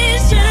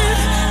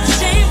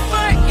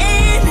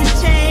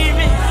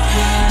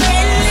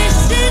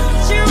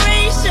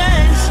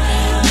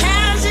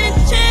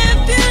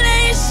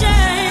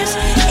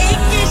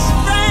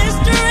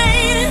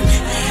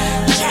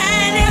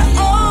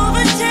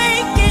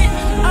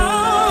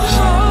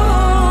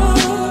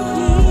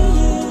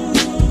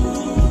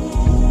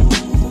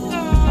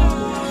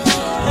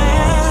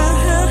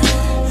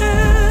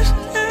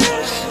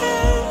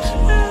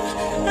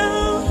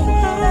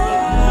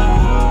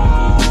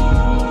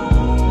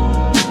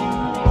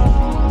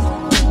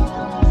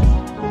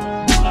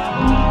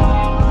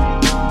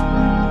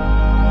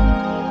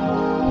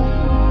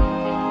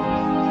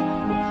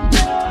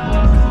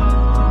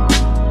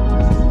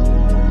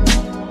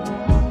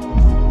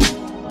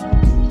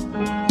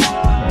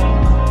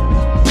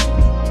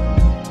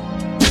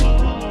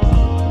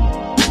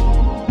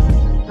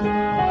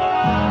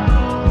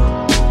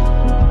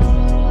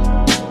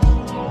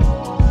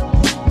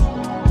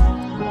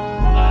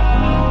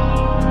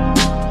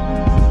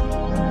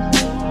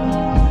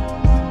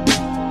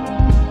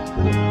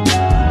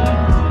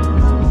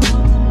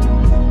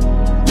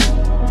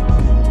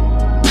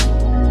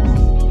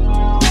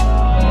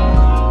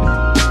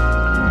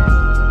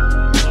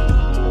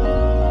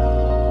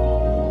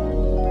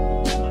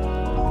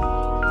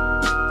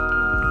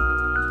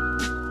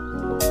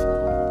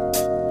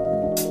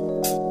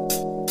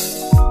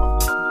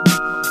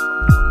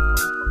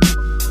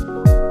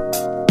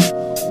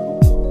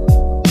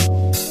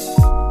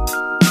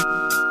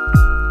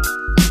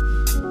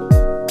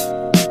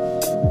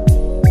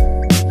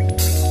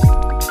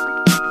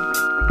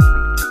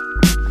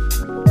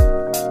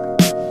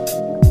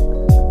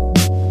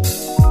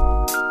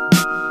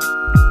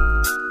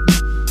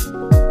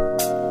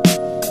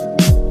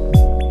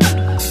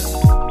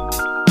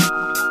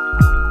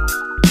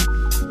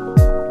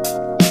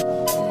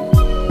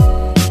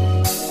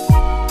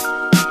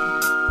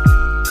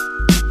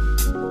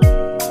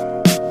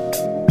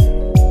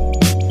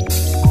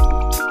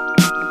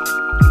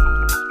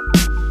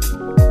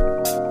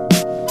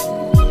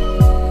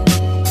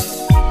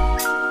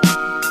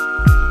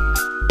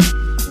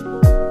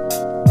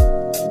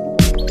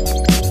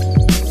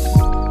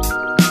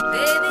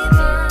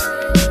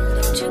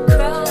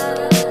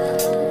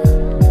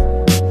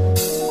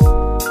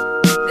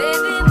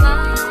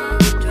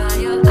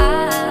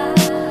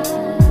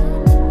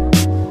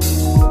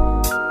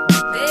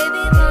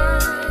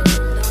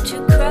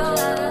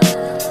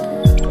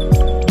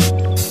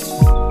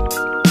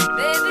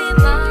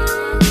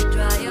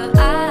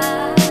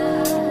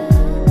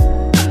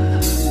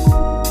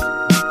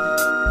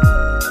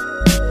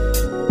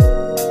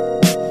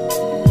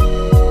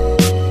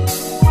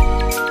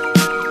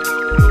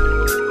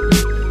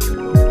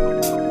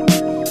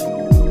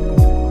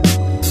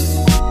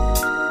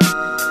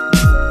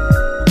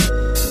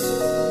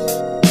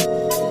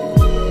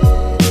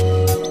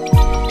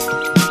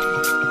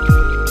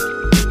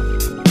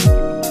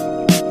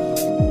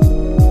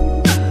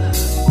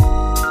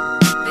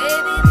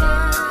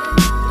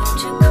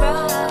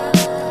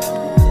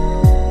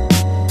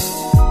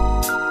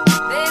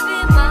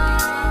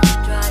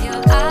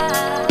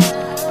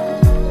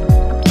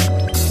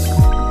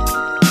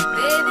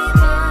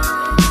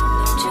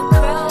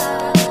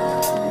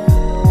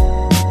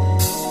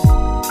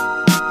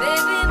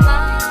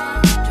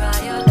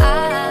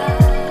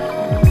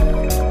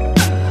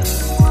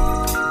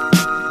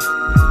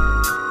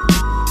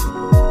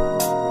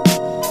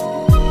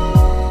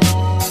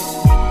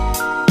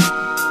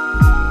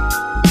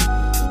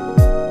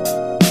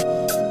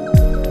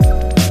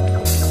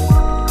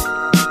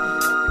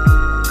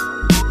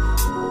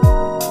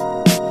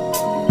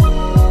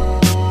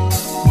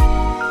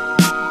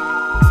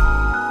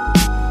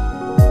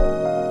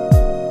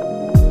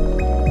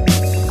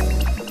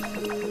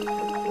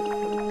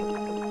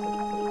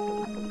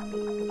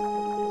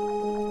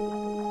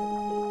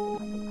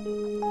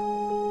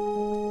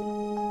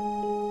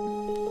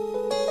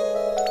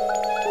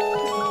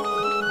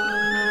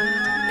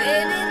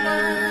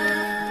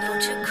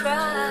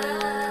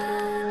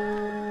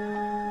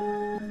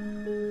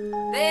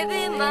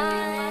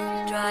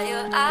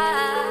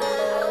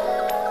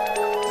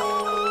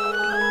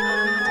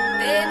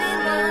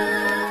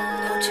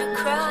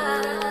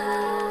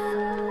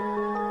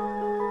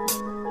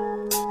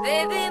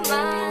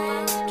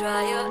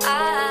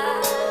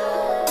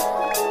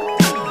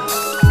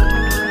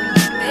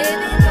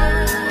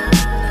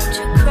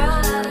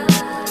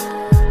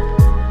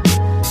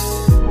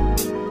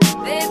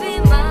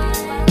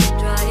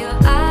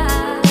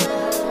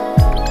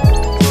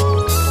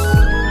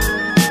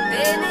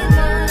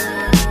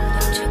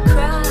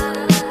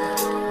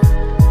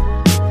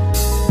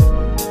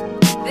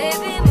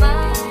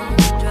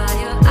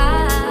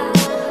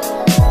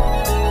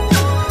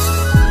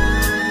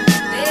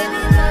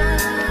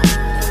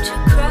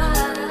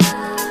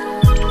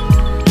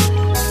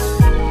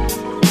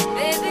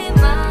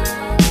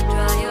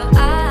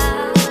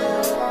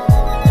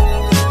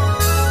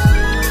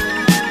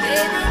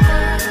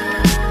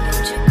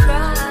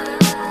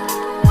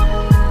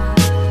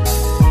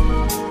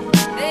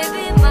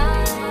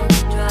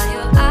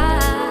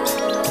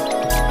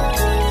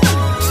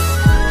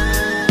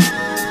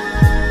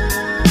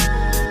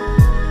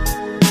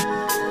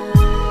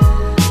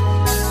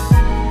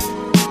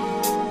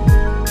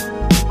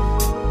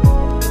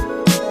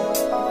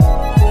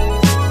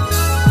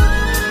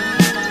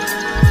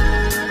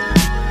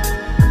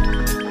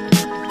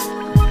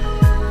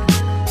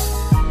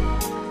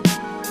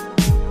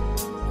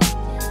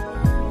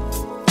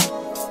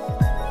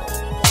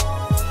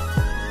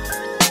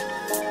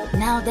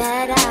 Now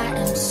that I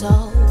am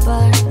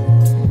sober,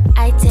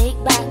 I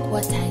take back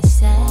what I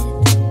said.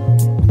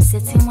 I'm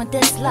sitting with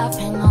this love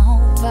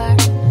hangover,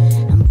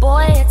 and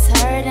boy, it's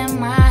hurting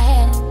my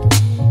head.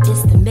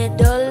 It's the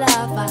middle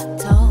of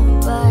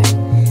October,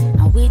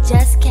 and we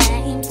just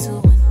came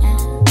to an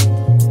end.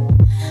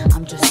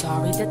 I'm just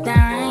sorry that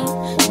there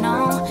ain't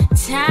no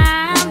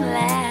time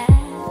left.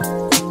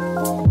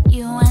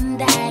 You and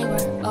I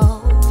were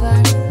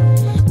over,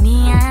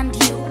 me and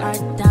you are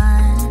done.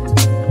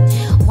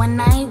 When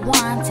I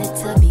wanted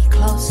to be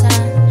closer,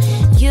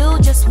 you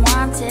just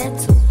wanted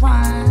to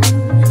run.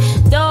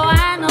 Though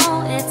I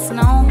know it's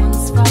no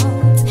one's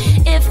fault,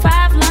 if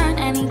I've learned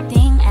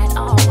anything at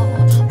all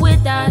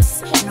with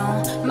us,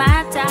 no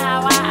matter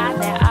how I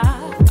there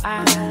are,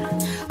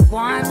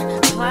 1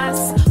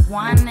 +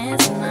 1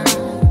 is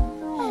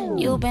 9.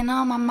 You've been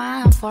on my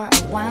mind for a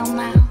while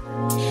now,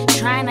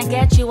 trying to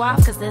get you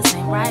off cause this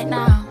ain't right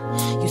now.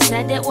 You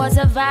said it was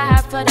a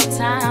vibe for the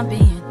time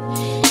being.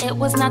 It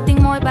was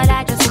nothing more but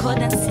I just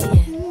couldn't see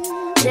it.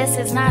 This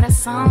is not a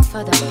song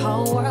for the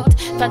whole world.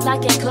 Felt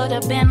like it could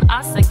have been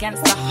us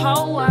against the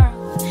whole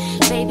world.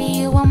 Baby,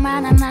 you were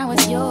mine and I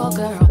was your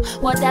girl.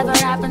 Whatever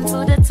happened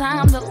to the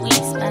time that we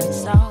spent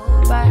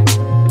sober?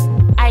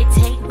 I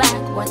take back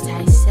what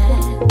I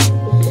said.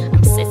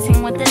 I'm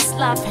sitting with this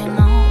love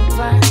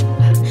hangover.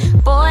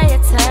 Boy,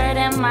 it's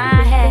hurting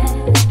my head.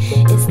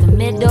 It's the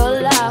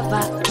middle of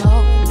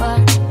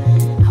October,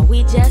 and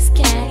we just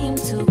came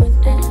to an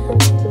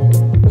end.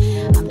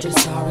 I'm just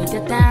sorry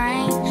that there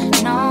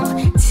ain't no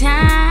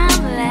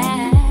time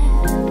left.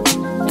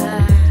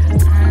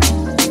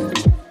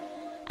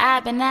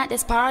 I've been at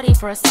this party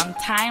for some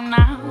time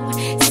now,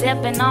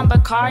 sipping on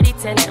Bacardi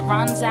till it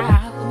runs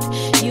out.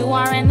 You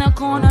are in the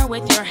corner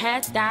with your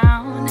head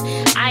down.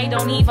 I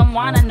don't even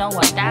wanna know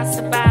what that's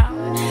about,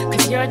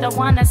 cause you're the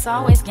one that's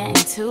always getting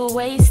too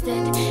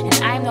wasted, and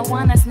I'm the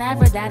one that's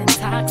never that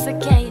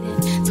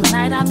intoxicated.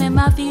 Tonight I'm in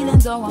my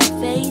feelings, oh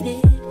I'm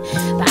faded,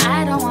 but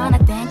I don't wanna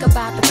think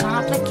about the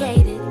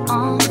complicated.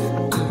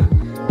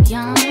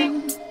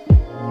 Young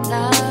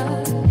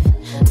love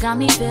got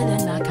me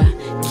feeling like I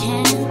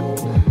can't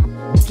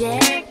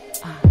get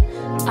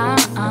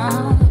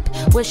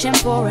up, wishing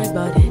for it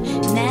but it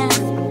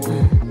never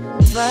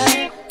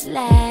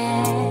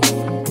lasts.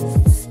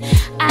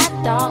 I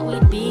thought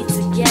we'd be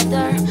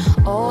together,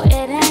 oh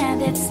it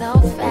ended so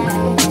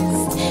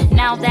fast.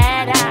 Now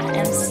that I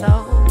am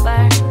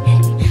sober,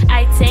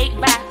 I take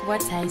back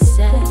what I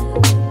said.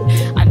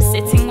 I'm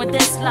sitting with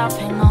this love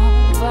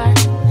hangover,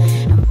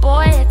 and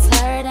boy it's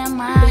hurting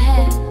my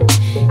head.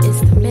 It's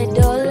the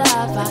middle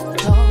of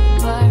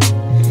October,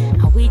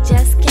 and we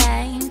just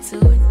came to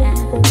an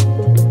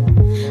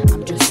end.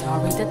 I'm just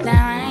sorry that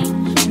there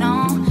ain't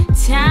no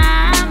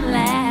time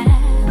left,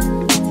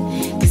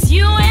 cause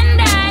you and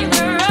I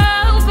were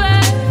over,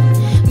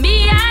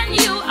 me and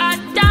you are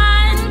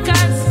done.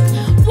 Cause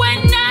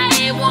when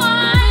I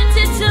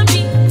wanted to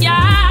be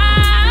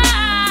young,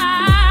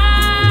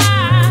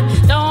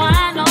 though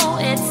I know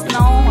it's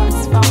no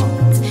one's fault,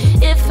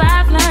 if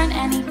I've learned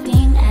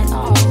anything at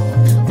all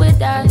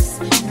with us,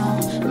 no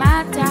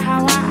matter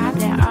how I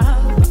there are,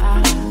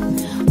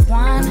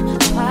 1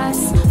 + 1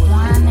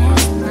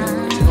 is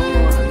 9.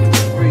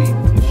 Free, you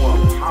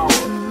want power,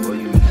 or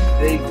you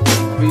mistake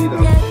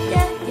freedom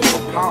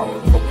for power,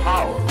 for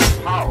power, for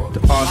power. The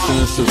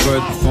arsonist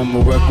averted from a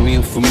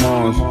requiem for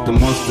Mars. The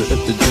monster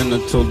at the dinner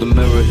told the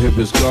mirror here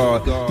is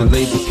God. The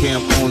labor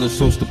camp owners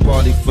host a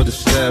party for the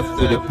staff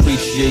with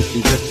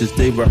appreciation just as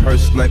they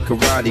rehearse like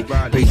karate.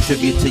 Pay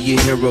tribute to your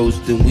heroes,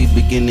 then we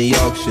begin the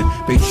auction.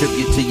 Pay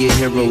tribute to your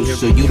heroes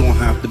so you don't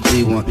have to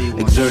be one.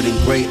 Exerting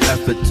great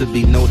effort to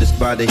be noticed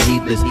by the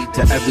heedless.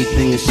 To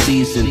everything is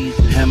seasoned.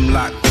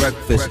 Hemlock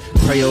breakfast,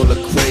 Crayola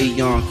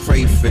crayon,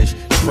 crayfish.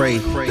 Pray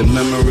the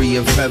memory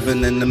of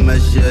heaven and the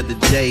measure of the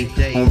day.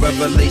 On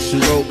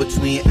Revelation Road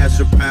between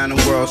Ezra Pound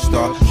and World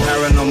Star.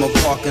 Paranormal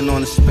parking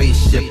on a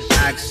spaceship.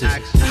 Axis,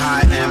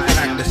 high-end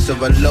practice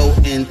of a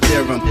low-end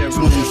theorem.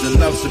 Twins in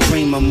love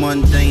supreme, a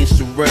mundane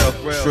surreal.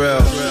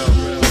 Trail.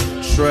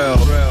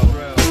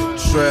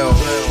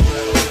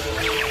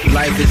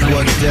 Life is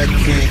what death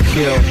can't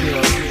kill.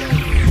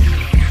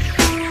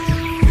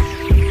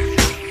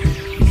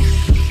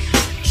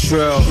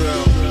 Trail.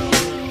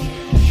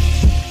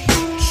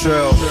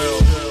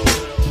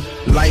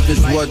 Life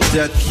is what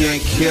death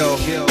can't kill.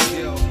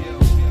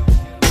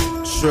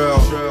 Trail.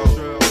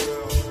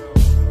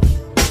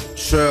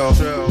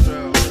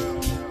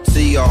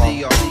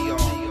 T-R-E-A.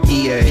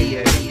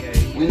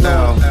 We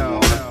know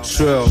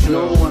Trail. you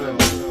don't want to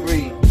be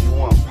free, you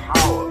want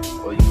power,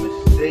 or you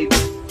mistake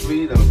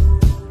freedom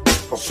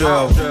for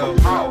power, for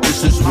power.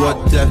 This is what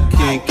death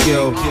can't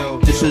kill.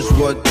 This is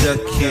what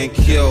death can't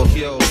kill.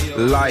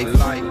 Life.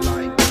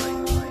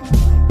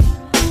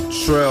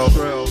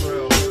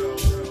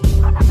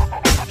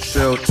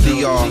 Trail,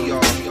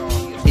 T-R-E-A-L.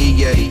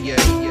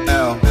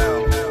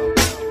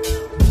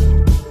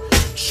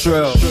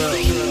 Trail.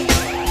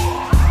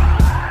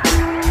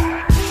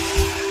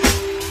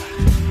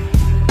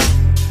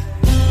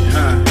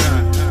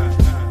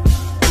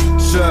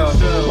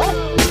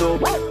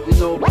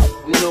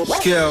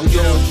 Scale.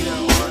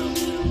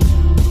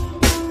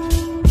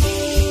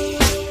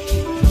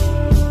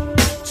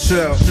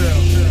 Chill.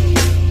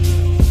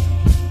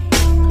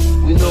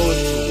 We know what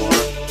you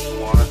want.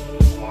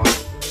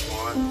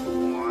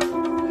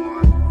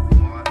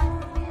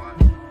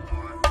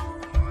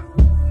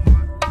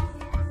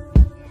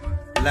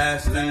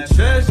 Lasting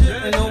treasure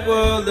in a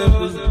world that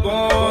was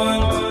born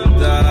to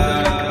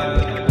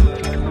die.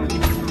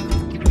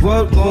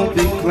 What won't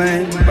be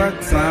claimed by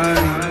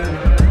time?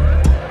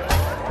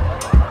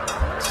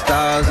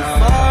 Stars are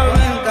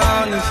falling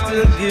down and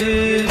still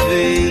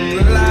giving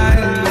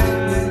light.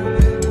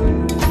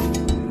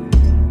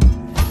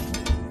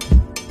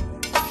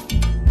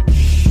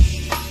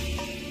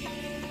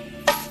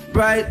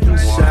 Bright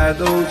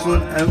shadows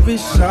on every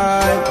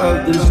side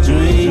of this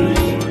dream.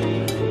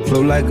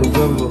 Flow like a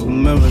river, a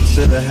mirror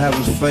to the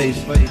heaven's face.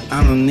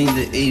 I don't need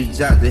to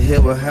eavesdrop to hear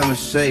what heaven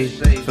say.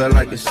 Feel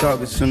like it's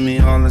talking to me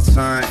all the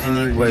time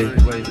anyway.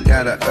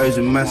 Got an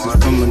urgent message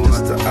from her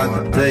just the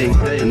other day.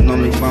 And know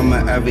me by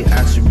my every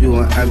attribute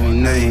and every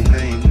name.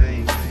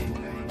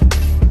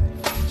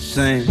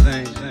 Same.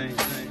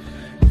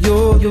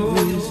 You're the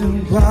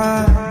reason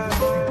why.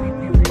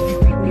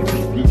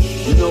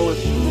 You know what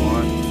you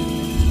want.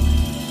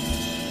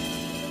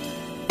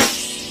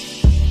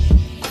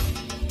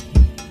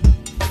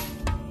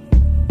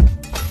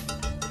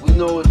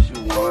 Know what you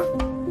want.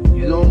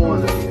 You don't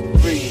want to be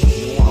free.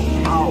 You want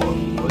power,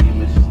 or you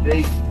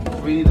mistake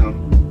freedom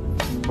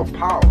for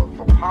power,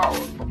 for power,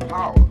 for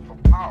power, for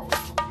power,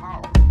 for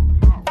power,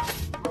 for power.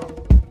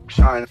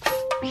 Shine.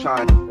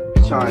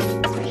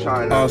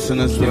 Arson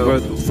is the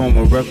birth from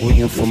a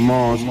requiem for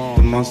Mars.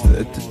 The monster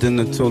at the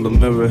dinner told the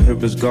mirror here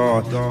is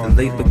God. The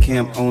labor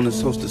camp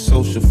owners hosted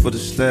social for the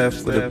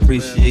staff with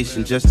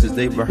appreciation, just as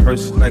they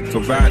rehearse like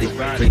karate.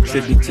 Pay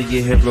tribute to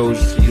your heroes,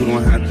 so you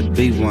don't have to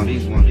be one.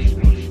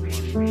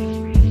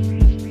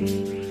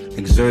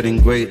 Exerting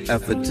great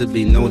effort to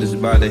be noticed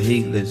by the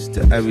heatless,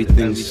 to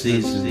everything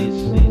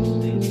seasoned.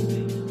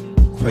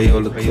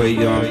 Crayola,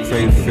 crayon,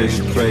 crayfish,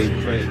 cray.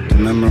 The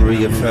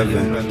memory of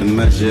heaven, the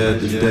measure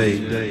of the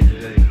day.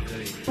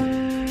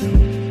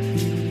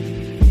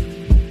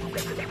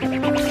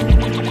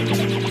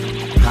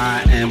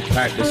 High-end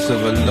practice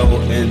of a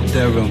low-end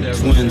theorem.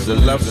 Twins, a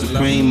love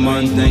supreme,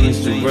 mundane,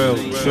 surreal.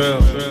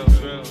 Trail.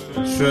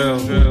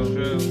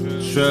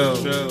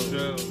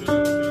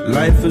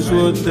 Life is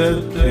what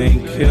death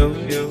can't kill.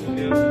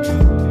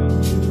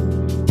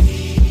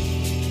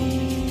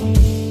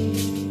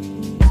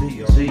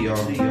 See y'all.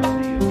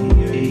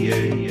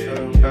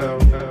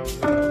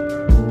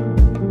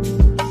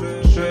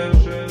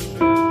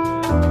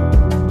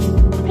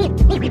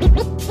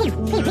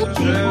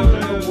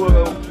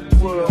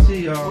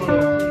 See y'all.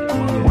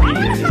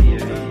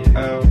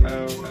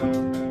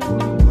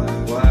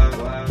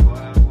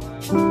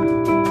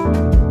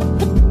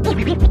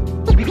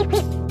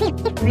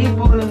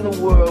 People in the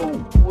world.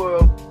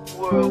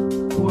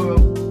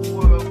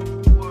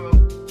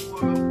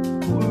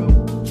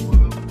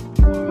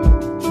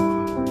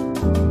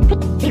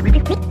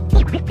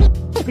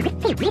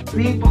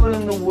 People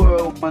in the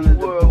world,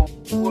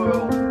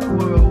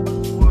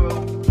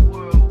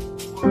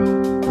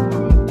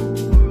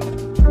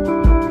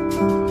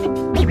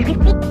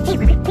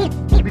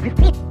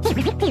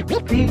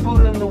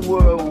 People in the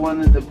world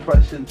wanted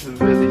depression to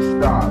really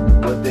stop.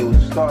 What they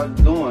would start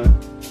doing,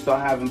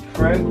 start having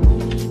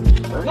pregnant.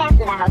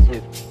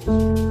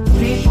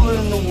 People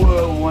in the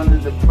world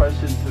wanted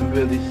depression to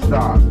really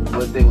stop.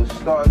 What they would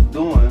start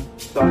doing,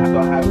 start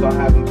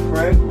having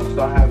pregnant.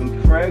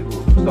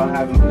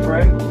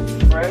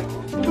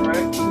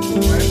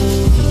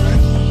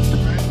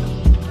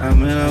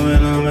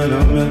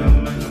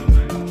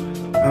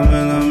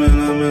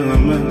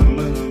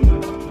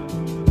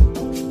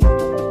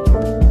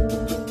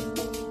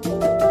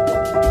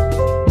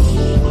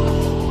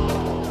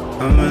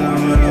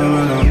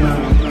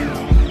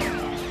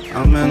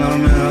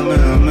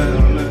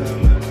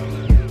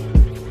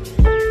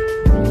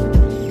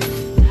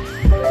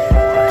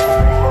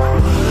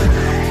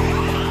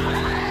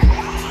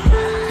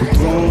 The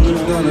throne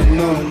is not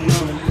enough.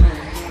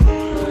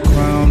 The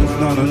crown is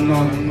not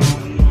enough.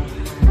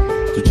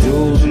 The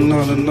jewels are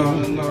not enough.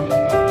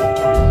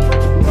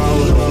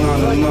 Power is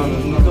not enough.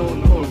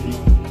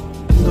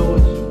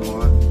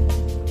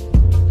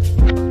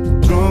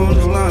 Throne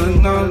is not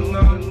enough.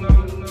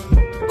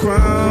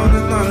 Crown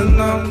is not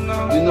enough.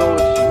 You know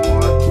what you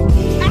want.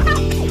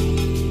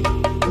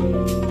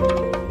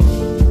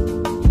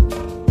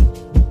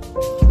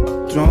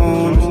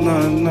 Throne is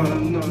not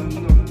enough.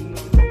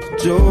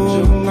 Jewels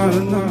is not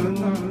enough.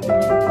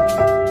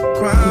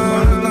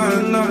 Crown is not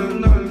enough.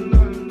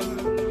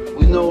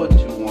 We know what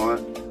you want.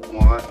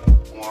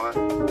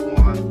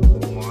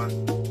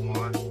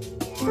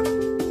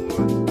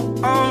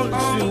 All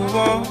that you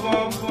want.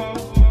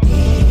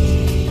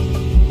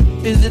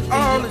 Is it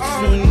all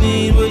that you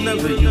need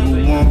whenever you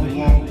want?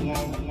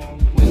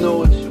 We know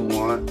what you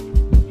want.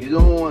 You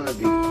don't want to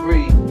be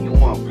free. You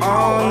want power.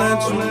 All that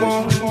you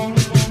want.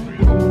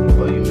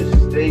 But you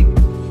mistake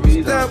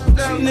freedom. That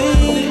what you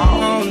need.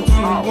 All that you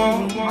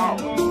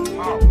want.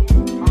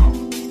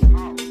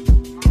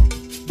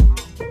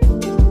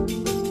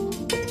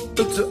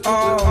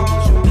 all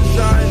that you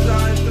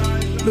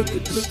desire. Look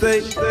at the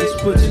state it's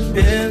put you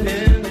in.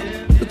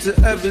 Look to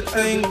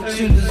everything that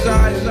you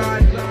desire.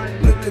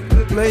 Look at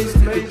the place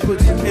that it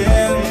put you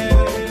in.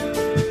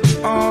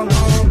 All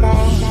that you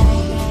want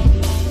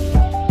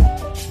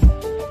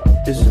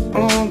is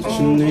all that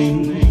you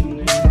need.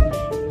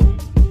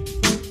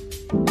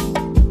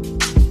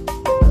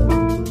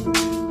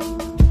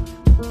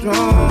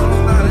 Drums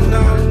not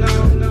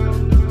enough,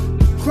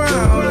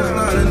 crown is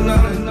not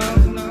enough,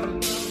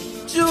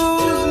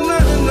 jewels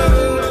not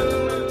enough,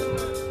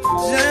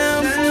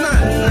 gems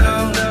not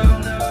enough,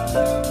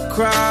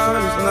 crowd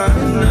is not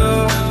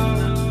enough,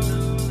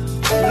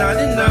 not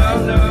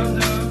enough,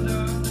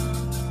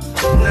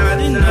 not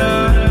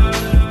enough.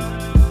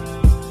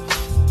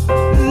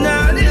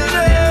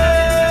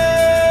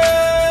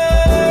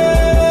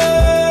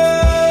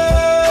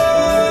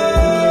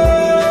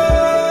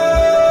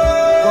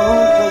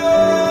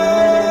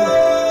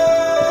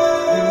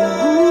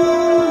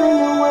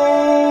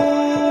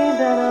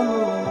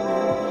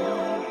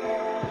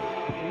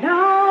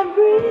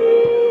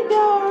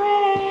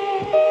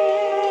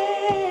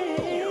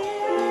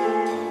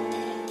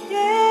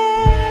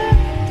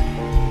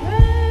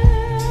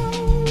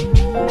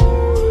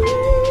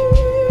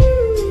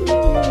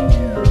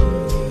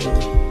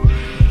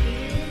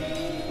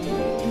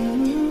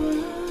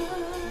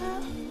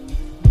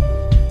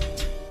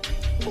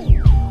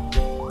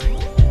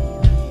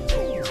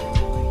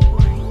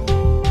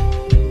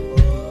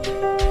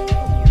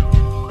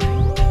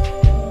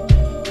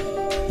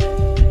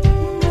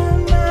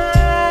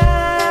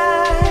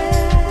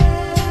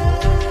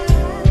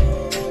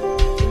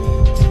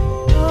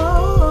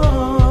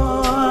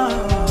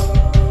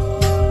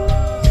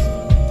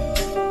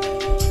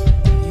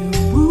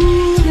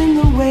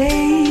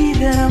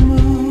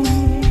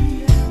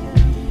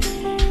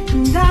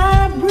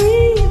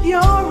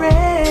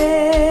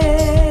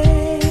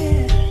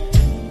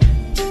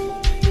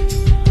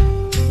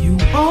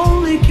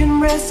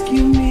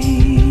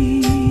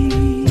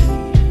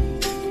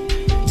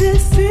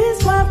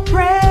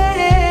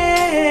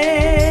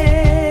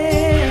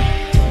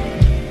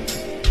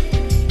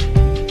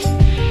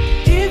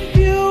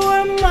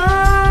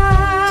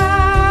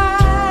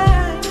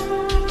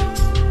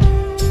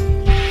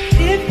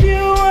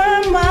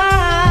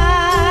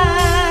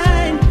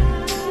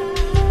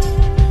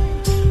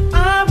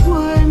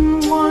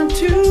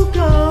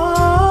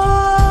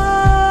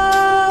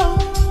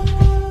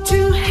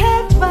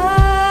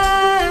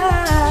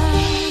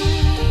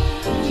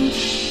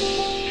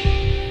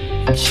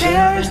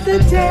 Cherish the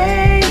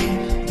day,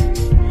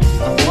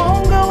 I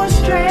won't go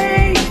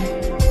astray,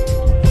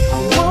 I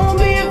won't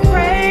be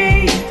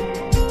afraid,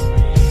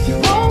 you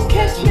won't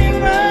catch me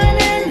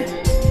running,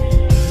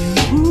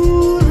 you're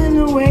ruling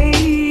the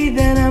way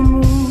that I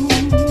move.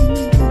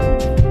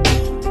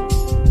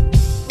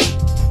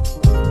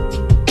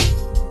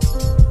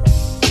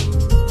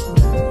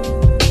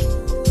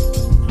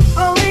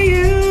 Only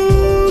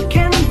you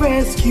can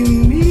rescue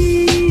me.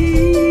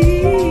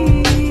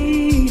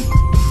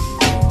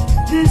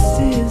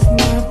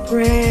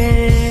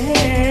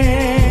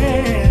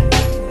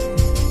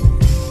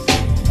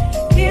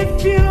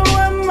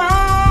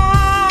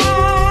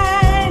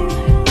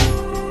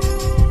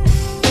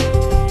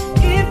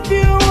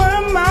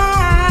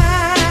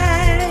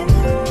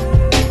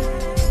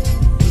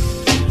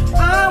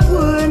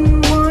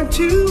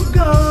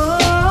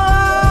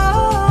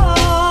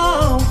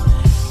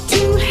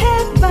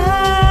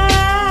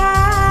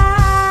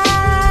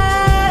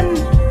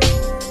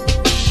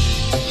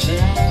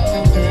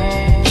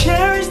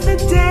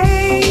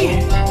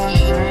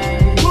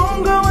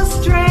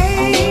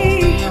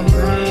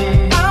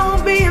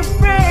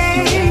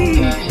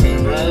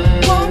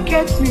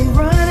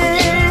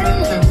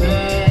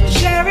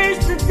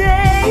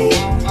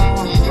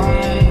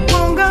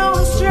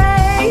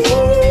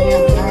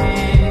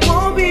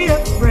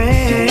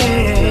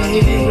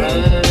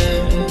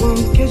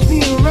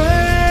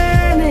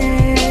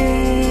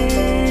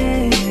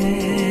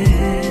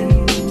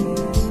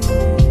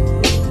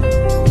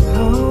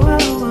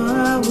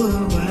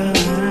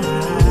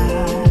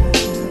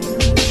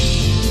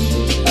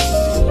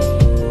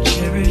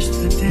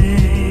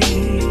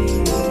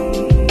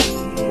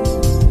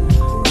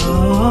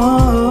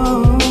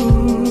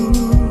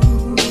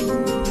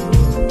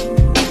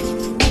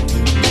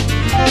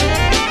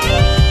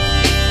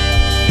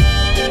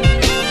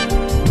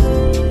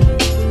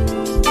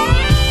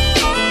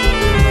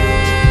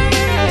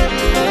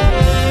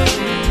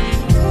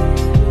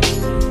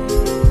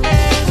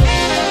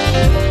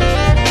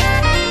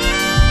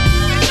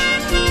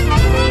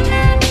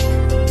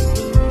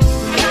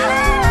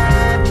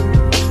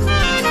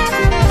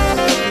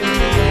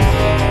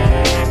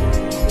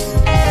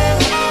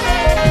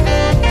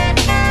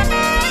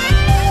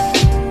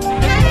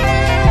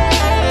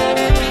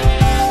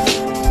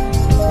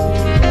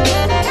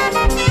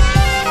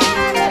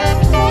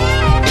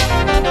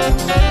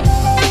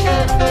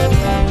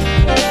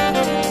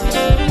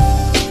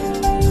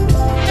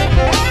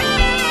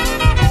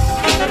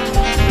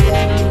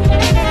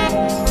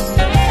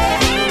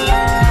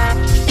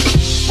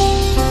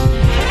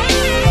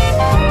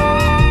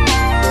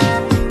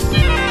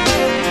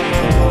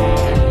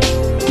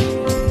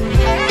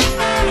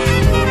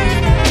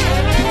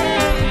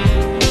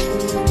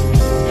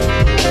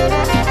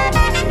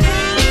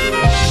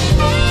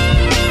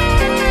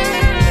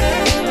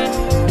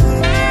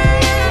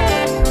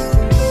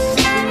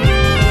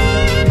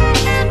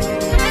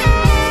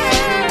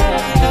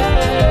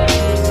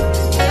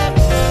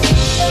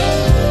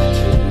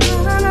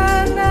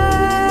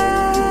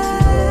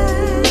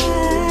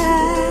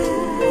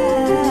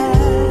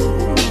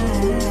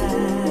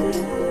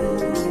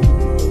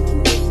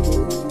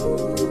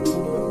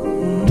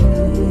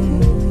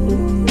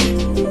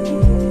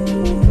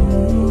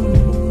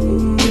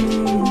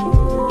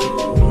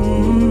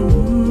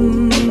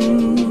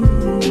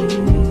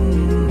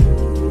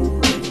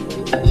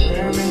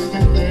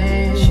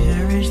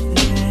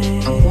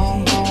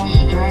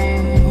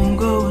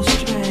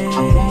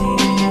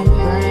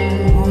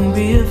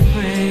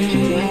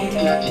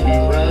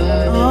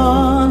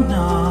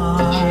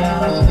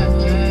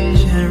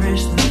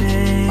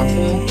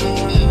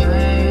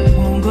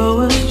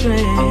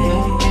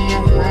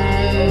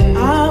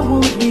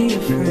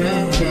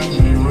 pray.